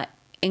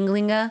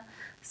Ynglinga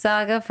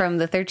saga from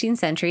the 13th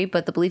century,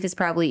 but the belief is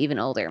probably even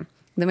older.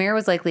 The mare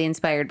was likely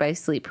inspired by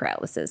sleep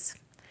paralysis.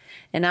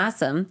 In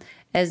Assam,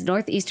 as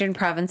northeastern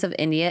province of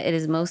India, it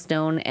is most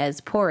known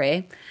as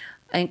Pore.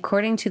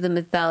 According to the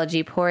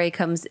mythology, Pore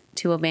comes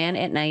to a man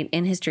at night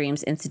in his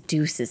dreams and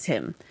seduces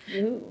him.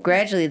 Ooh.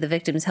 Gradually, the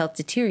victim's health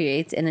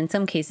deteriorates and in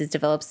some cases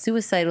develops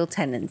suicidal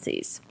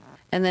tendencies.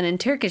 And then in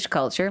Turkish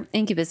culture,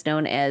 incubus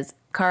known as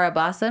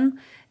Karabasan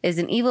is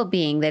an evil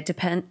being that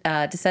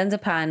descends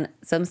upon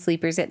some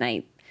sleepers at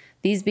night.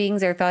 These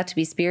beings are thought to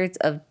be spirits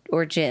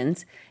or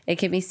jinns. It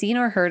can be seen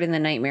or heard in the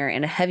nightmare,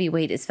 and a heavy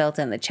weight is felt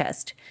on the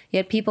chest.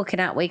 Yet people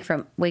cannot wake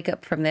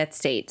up from that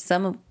state.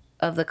 Some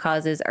of the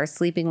causes are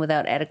sleeping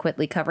without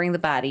adequately covering the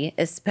body,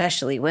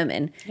 especially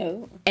women,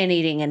 and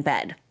eating in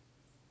bed.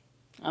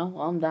 Oh,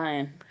 well, I'm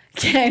dying.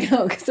 Yeah, I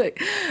know, because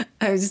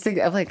I was just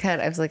thinking, I'm like, God,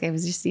 I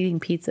was just eating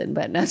pizza in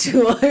bed not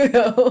too long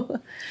ago.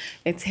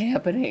 It's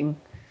happening.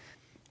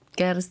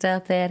 Gotta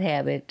stop that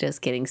habit.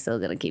 Just kidding, still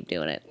gonna keep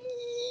doing it.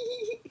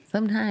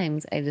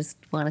 Sometimes I just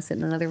want to sit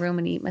in another room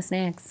and eat my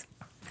snacks.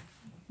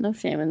 No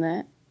shame in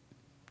that.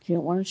 You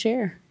don't want to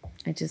share.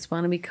 I just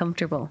want to be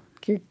comfortable.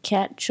 Your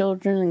cat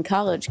children in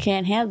college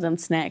can't have them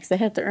snacks. They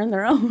have to earn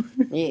their own.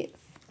 Yes.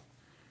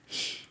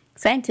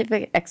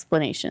 Scientific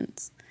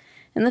explanations.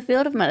 In the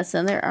field of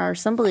medicine, there are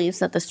some beliefs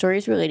that the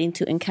stories relating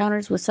to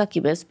encounters with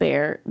succubus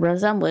bear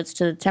resemblance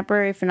to the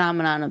temporary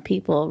phenomenon of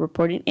people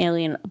reporting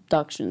alien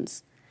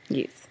abductions.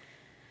 Yes.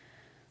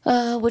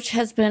 Which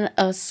has been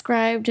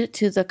ascribed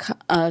to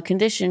the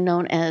condition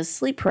known as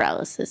sleep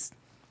paralysis.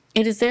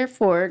 It is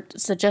therefore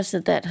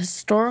suggested that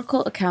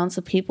historical accounts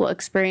of people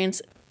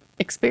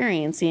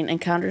experiencing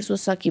encounters with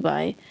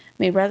succubi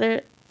may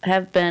rather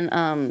have been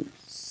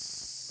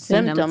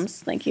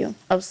symptoms,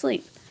 of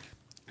sleep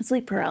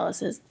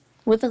paralysis,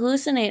 with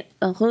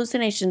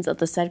hallucinations of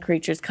the said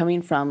creatures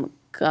coming from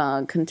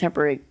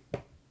contemporary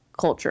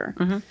culture.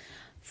 Mm-hmm.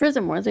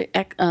 Furthermore, the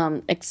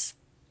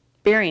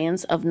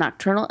experience of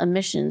nocturnal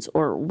emissions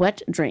or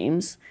wet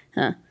dreams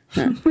may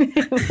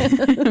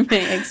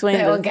explain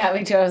that one got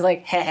me too. I was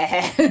like,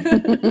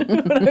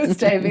 when I was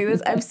typing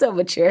this, I'm so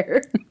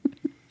mature.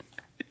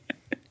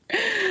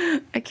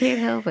 I can't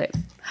help it.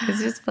 It's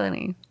just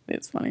funny.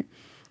 It's funny.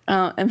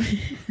 I'm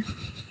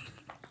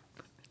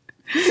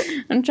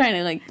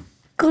trying to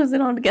close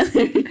it all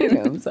together. I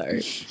know, I'm sorry.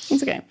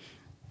 It's okay.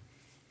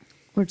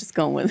 We're just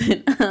going with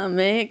it.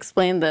 May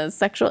explain the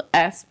sexual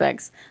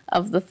aspects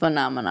of the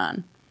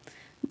phenomenon.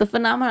 The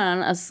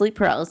phenomenon of sleep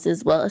paralysis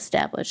is well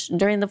established.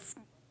 During the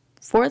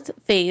fourth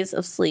phase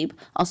of sleep,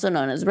 also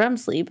known as REM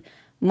sleep,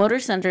 motor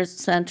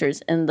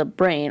centers in the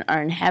brain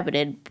are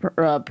inhibited,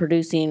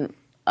 producing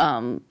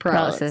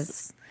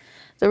paralysis.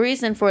 The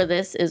reason for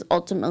this is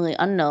ultimately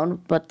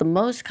unknown, but the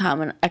most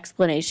common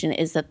explanation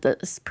is that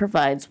this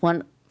provides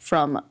one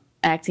from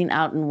acting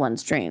out in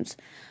one's dreams.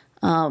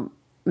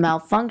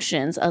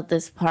 malfunctions of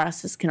this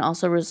process can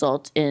also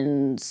result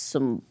in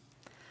some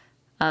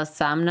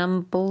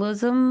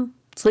Somnambulism.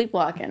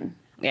 sleepwalking.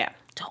 Yeah.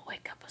 Don't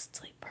wake up a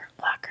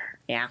sleepwalker.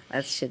 Yeah,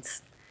 that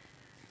shit's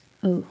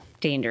Ooh.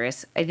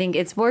 dangerous. I think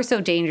it's more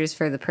so dangerous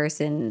for the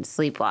person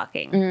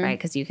sleepwalking, right?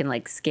 Because you can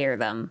like scare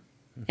them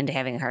into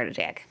having a heart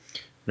attack.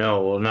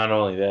 No, well, not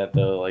only that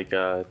though. Like,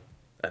 I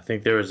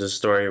think there was a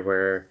story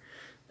where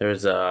there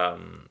was a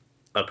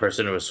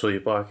person who was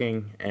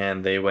sleepwalking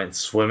and they went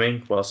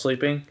swimming while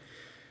sleeping,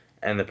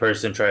 and the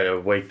person tried to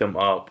wake them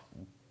up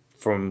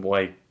from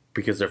like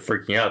because they're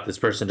freaking out. This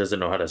person doesn't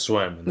know how to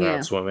swim and they're Yeah.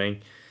 not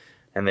swimming,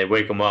 and they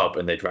wake them up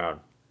and they drown.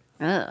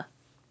 Ugh.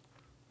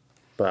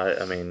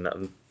 But I mean, I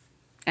don't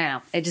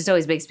know. It just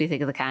always makes me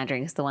think of The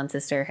Conjuring. 'Cause the one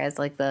sister has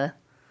like the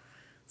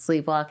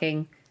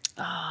sleepwalking,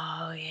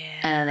 Oh,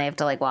 yeah. and then they have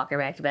to like walk her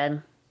back to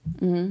bed.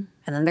 Mm-hmm.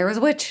 And then there was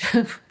a witch.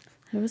 There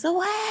was a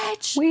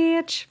witch.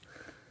 Witch.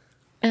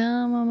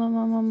 Where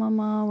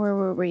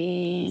were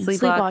we?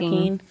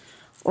 Sleepwalking.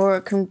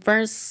 Or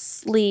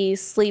conversely,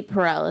 sleep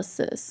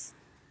paralysis.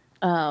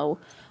 Where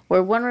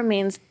one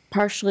remains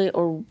partially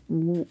or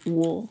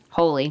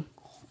Holy.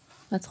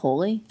 that's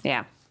holy.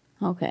 Yeah.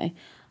 Okay.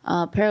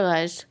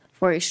 Paralyzed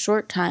for a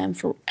short time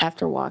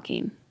after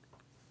walking.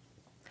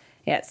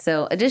 Yeah,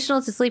 so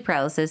additional to sleep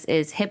paralysis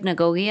is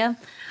hypnagogia.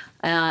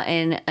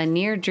 In a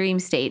near dream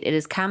state, it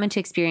is common to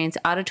experience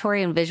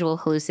auditory and visual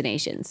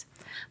hallucinations.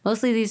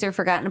 Mostly these are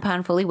forgotten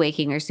upon fully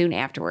waking or soon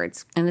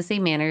afterwards, in the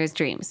same manner as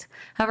dreams.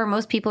 However,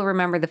 most people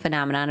remember the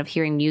phenomenon of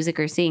hearing music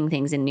or seeing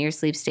things in near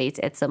sleep states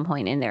at some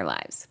point in their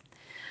lives.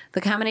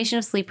 The combination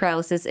of sleep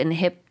paralysis and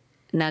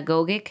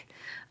hypnagogic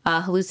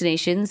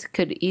hallucinations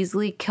could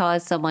easily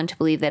cause someone to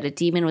believe that a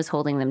demon was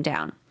holding them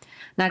down.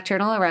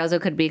 Nocturnal arousal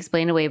could be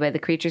explained away by the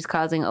creatures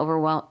causing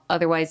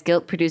otherwise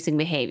guilt-producing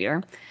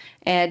behavior.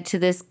 Add to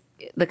this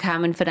the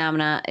common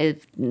phenomena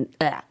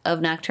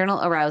of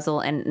nocturnal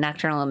arousal and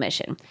nocturnal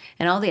emission,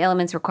 and all the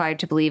elements required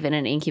to believe in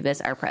an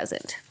incubus are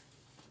present.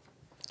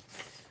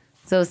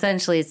 So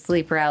essentially, it's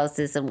sleep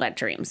paralysis and wet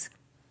dreams,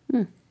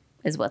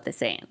 is what they're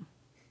saying.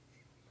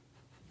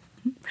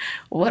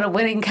 What a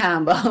winning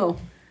combo.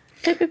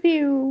 Pew, pew,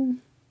 pew.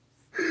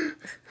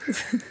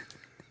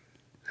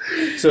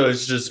 so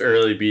it's just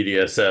early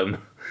BDSM.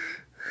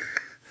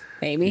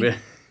 Maybe.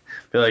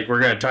 Be like,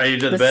 we're gonna tie you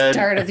to the The bed.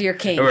 start of your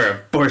kink. And we're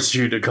gonna force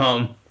you to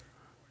come.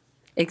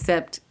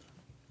 Except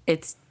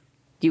it's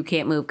you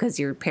can't move because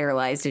you're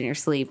paralyzed in your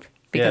sleep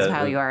because of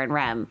how you are in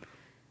REM.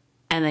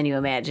 And then you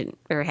imagine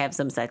or have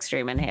some sex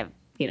dream and have,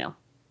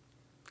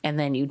 and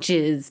then you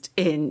jizzed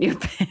in your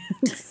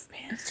pants.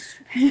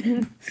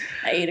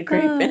 I ate a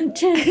grape and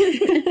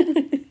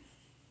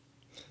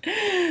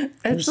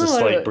There's a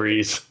slight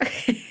breeze.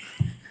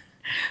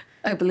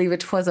 I believe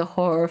it was a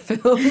horror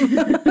film.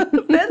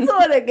 That's the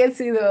one that gets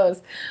me the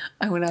most.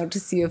 I went out to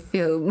see a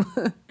film.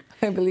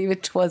 I believe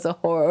it was a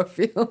horror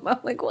film. I'm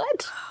like,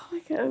 what? Oh my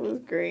god, it was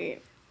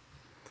great.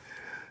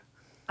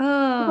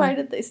 Oh, Why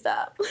did they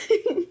stop?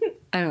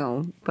 I don't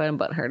know, but I'm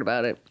butthurt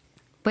about it.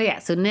 But yeah,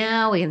 so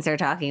now we can start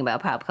talking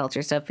about pop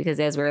culture stuff because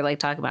as we were like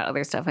talking about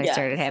other stuff, I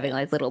started having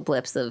like little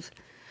blips of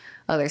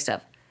other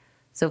stuff.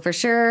 So for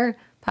sure,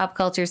 pop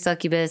culture,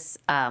 Succubus,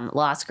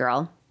 Lost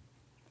Girl,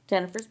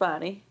 Jennifer's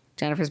Body.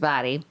 Jennifer's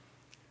Body,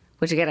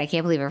 which again, I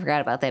can't believe I forgot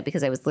about that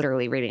because I was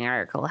literally reading an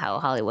article how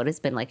Hollywood has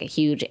been like a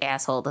huge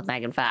asshole to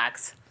Megan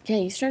Fox. Yeah,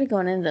 you started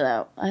going into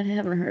that. I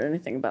haven't heard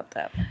anything about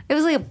that. It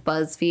was like a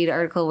BuzzFeed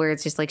article where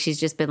it's just like she's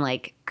just been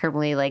like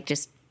criminally like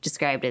just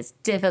described as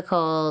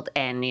difficult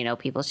and,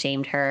 people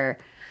shamed her.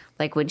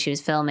 Like when she was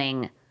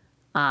filming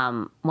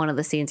one of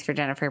the scenes for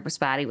Jennifer's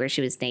Body where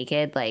she was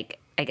naked, like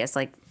I guess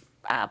like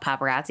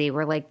paparazzi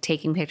were like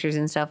taking pictures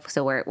and stuff.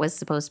 So where it was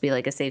supposed to be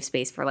like a safe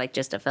space for like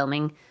just a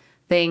filming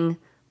thing,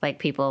 like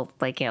people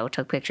like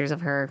took pictures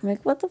of her. I'm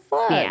like, what the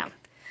fuck?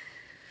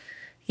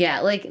 Yeah,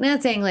 like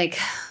not saying like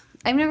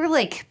I've never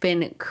like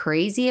been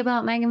crazy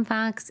about Megan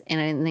Fox,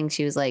 and I didn't think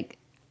she was like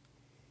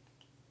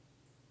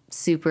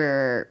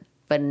super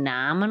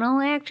phenomenal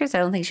actress. I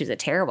don't think she was a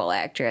terrible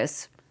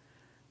actress,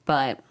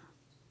 but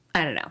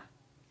I don't know.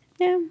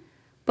 Yeah.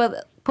 But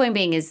the point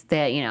being is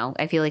that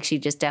I feel like she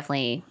just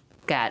definitely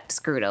got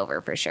screwed over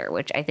for sure,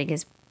 which I think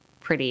is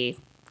pretty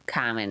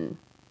common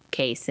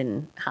case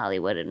in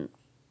Hollywood and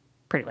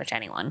pretty much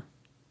anyone.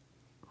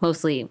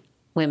 Mostly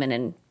women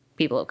and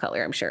people of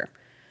color, I'm sure.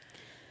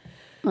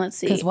 Let's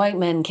see. Because white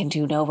men can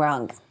do no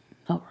wrong.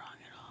 No wrong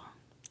at all.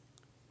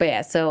 But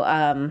yeah, so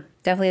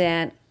definitely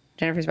that.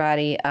 Jennifer's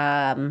Body.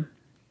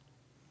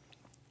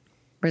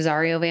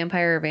 Rosario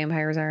Vampire or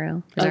Vampire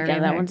Rosario. Okay,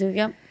 that one too,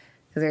 yep.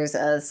 Because there's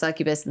a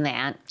succubus in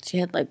that. She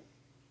had like,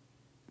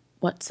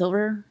 what,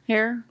 silver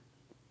hair?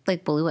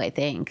 Like blue, I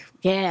think.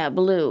 Yeah,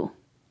 blue.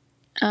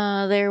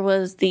 There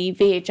was the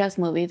VHS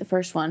movie, the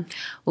first one.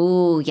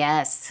 Ooh,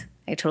 yes.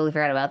 I totally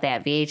forgot about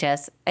that.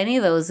 VHS. Any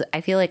of those,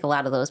 I feel like a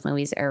lot of those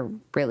movies are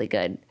really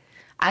good.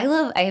 I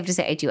have to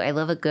say, I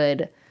love a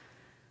good,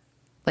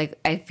 like,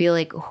 I feel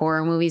like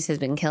horror movies has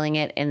been killing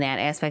it in that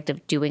aspect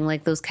of doing,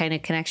 like, those kind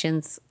of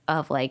connections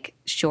of, like,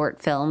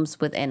 short films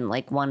within,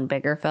 like, one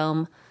bigger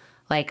film.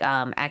 Like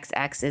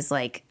XX is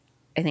like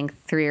I think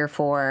 3 or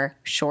 4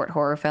 short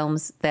horror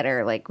films that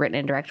are like written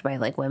and directed by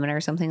like women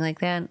or something like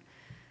that.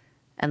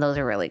 And those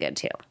are really good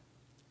too.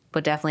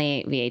 But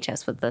definitely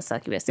VHS with the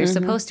Succubus. There's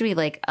supposed to be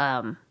like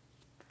a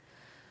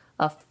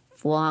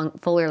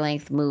fuller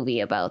length movie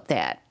about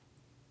that.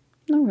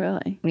 Oh,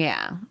 really?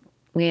 Yeah.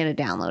 We had it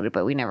downloaded,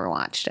 but we never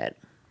watched it.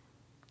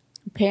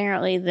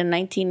 Apparently, the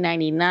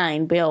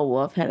 1999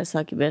 Beowulf had a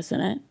succubus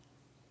in it.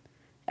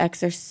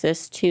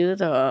 Exorcist 2,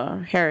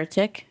 The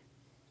Heretic.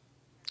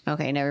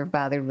 Okay, never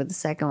bothered with the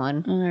second one.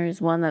 And there's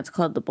one that's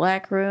called The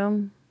Black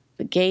Room,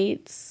 The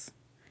Gates,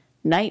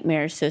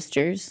 Nightmare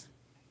Sisters.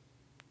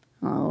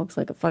 Oh, looks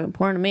like a fucking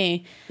porn to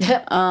me.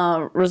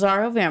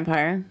 Rosario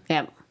Vampire,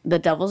 Yep. The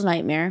Devil's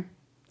Nightmare,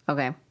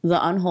 Okay.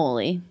 The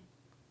Unholy,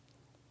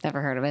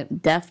 Never heard of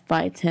it. Death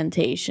by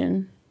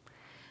Temptation,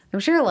 I'm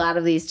sure a lot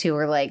of these two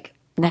are like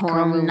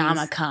horror movies.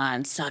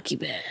 Necronomicon,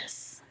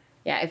 Succubus.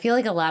 Yeah, I feel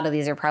like a lot of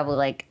these are probably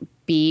like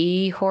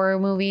B horror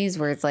movies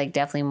where it's like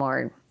definitely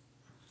more.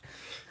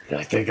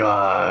 I think,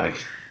 Devil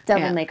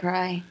Yeah. May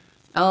Cry.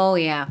 Oh,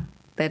 yeah.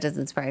 That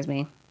doesn't surprise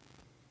me.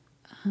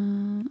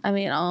 I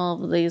mean,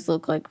 all of these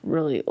look like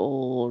really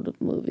old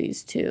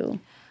movies, too.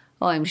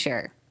 Oh, I'm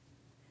sure.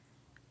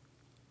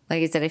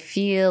 Like I said, I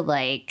feel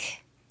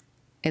like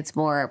it's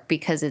more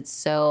because it's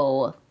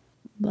so,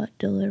 But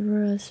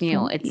deliver us you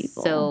know, from it's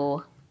evil.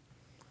 so,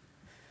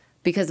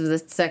 because of the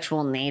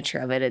sexual nature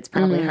of it, it's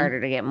probably harder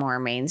to get more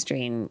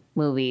mainstream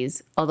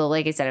movies. Although,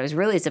 like I said, I was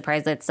really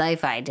surprised that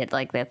Sci-Fi did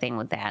like that thing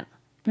with that.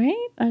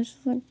 Right? I was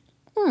just like,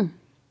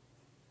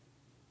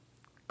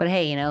 But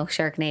hey, you know,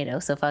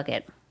 Sharknado, so fuck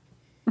it.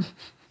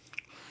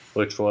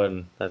 which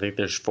one? I think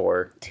there's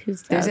 4.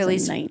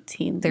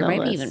 2019. There the might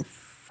be list. even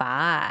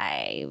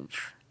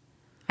 5.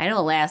 I know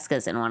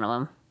Alaska's in one of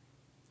them.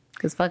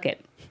 Because fuck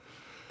it.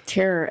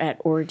 Terror at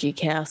Orgy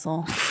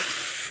Castle.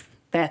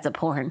 That's a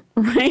porn.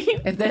 Right?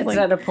 If that's Like-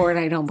 not a porn,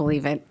 I don't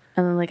believe it.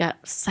 And then they got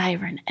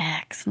Siren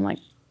X. I'm like,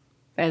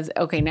 As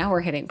okay, now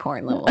we're hitting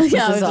porn levels.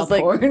 Yeah, I This is was all just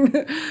like-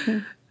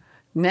 porn.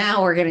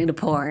 Now we're getting to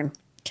porn.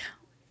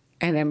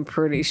 And I'm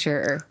pretty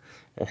sure.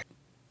 it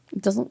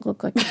doesn't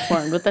look like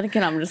porn. But then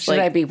again, I'm just Should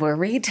I like, be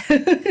worried?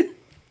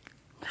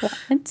 what?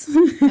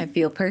 I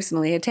feel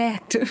personally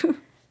attacked.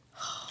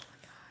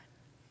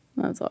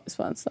 That's always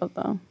fun stuff,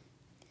 though.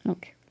 I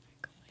don't care.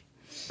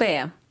 But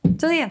yeah.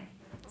 So yeah.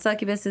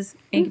 Succubuses,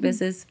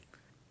 incubuses.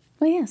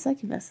 Well, yeah,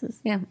 succubuses.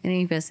 Yeah,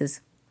 and incubuses.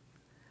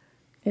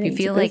 It If you ain't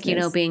feel your like, you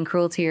know, business. being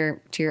cruel to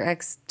your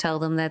ex, tell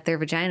them that their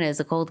vagina is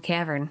a cold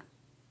cavern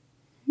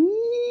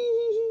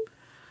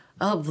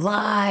of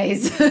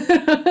lies.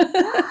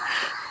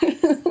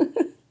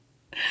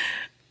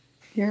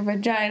 Your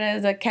vagina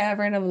is a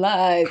cavern of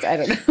lies. I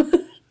don't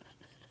know.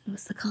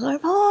 What's the color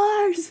of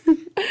horse?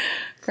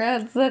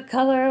 Red's the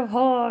color of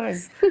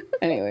whores.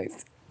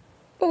 Anyways,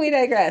 but we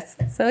digress.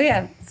 So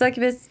yeah,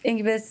 succubus,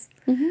 incubus.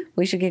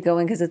 We should get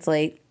going because it's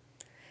late.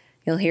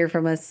 You'll hear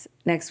from us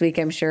next week,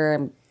 I'm sure.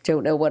 I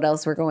don't know what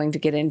else we're going to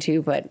get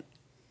into, but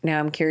now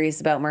I'm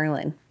curious about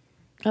Merlin.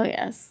 Oh,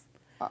 yes.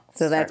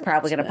 So that's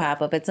probably going to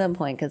pop up at some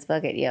point because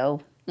fuck it,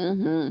 yo.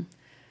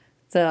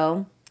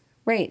 So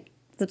rate,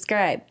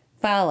 subscribe,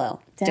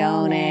 follow,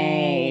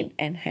 donate,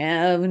 and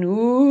have an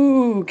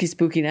ooky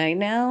spooky night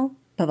now.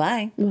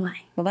 Bye-bye. Bye.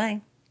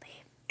 Bye-bye.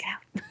 Leave. Get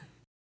out.